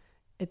hysterical.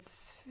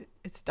 It's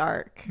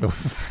dark.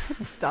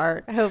 It's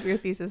dark. I hope your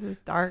thesis is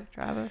dark,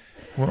 Travis.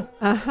 Well,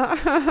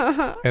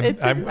 I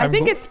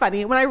think it's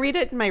funny. When I read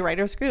it in my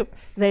writers group,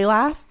 they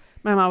laugh,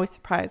 but I'm always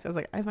surprised. I was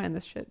like, I find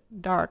this shit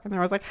dark. And I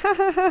was like, ha,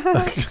 ha, ha, ha.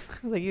 I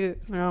was like,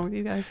 what's wrong with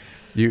you guys?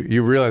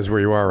 You realize where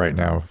you are right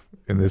now.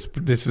 In this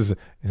is a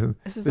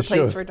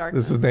place for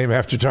darkness. This is named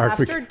After Dark,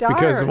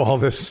 because of all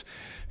this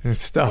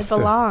stuff. I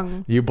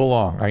belong. You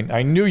belong.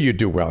 I knew you'd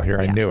do well here.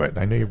 I knew it.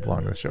 I knew you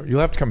belong to the show.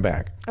 You'll have to come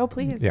back. Oh,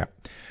 please. Yeah.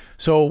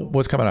 So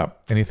what's coming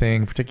up?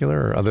 Anything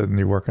particular, or other than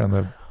you're working on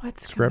the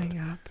script? Coming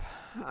up?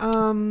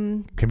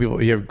 Can people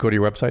go to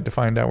your website to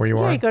find out where you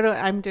are? I'm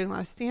doing a lot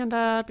of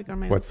stand-up. You go to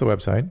my What's the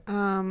website?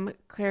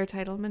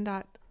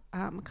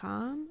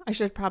 ClaireTitleman.com. I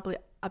should probably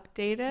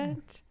update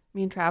it.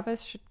 Me and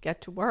Travis should get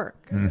to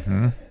work.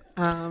 Mm-hmm.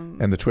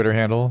 And the Twitter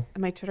handle?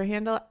 My Twitter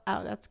handle,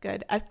 that's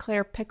good. At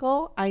Claire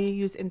Pickle. I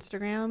use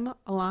Instagram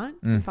a lot.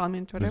 Follow me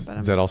on Twitter.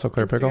 Is that also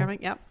Claire Pickle?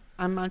 Yep.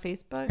 I'm on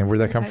Facebook. And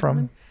where'd that come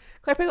from?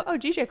 Claire Pickle. Oh,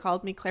 GJ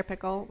called me Claire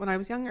Pickle when I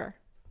was younger.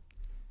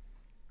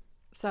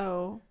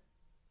 So,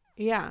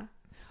 yeah.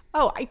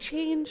 Oh, I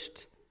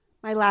changed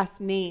my last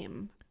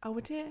name. Oh,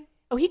 what did?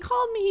 He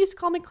called me. He used to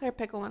call me Claire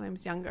Pickle when I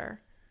was younger.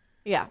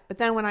 Yeah, but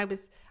then when I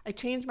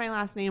changed my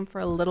last name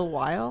for a little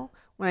while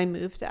when I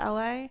moved to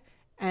LA,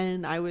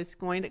 and I was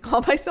going to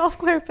call myself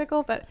Claire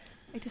Pickle, but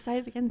I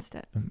decided against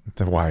it. It's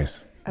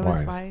wise. I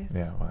was wise.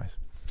 Yeah, wise.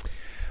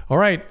 All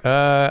right.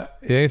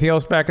 Anything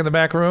else back in the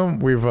back room?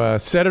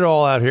 We've said it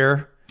all out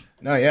here.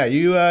 No, yeah,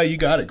 you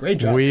got it. Great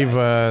job.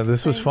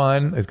 This was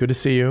fun. It's good to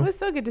see you. It was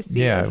so good to see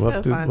you. Yeah, we'll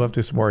have to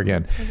do some more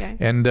again. Okay.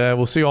 And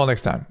we'll see you all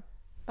next time.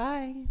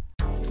 Bye.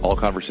 All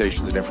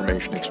conversations and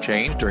information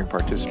exchanged during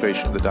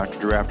participation in the Dr.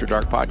 Drew After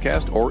Dark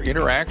podcast or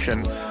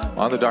interaction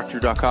on the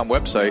drdrew.com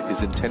website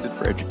is intended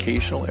for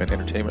educational and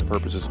entertainment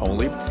purposes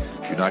only.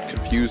 Do not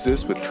confuse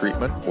this with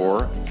treatment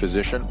or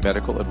physician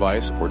medical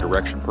advice or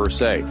direction per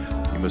se.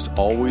 You must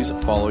always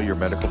follow your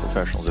medical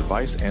professional's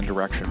advice and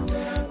direction.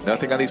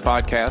 Nothing on these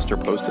podcasts or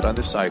posted on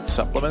this site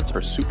supplements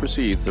or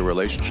supersedes the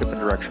relationship and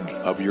direction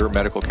of your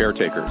medical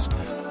caretakers.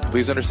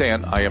 Please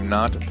understand, I am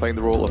not playing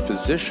the role of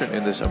physician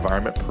in this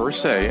environment per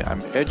se.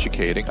 I'm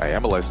educating. I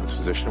am a licensed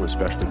physician with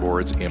specialty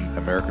boards in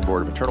American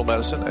Board of Internal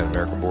Medicine and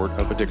American Board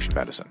of Addiction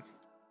Medicine.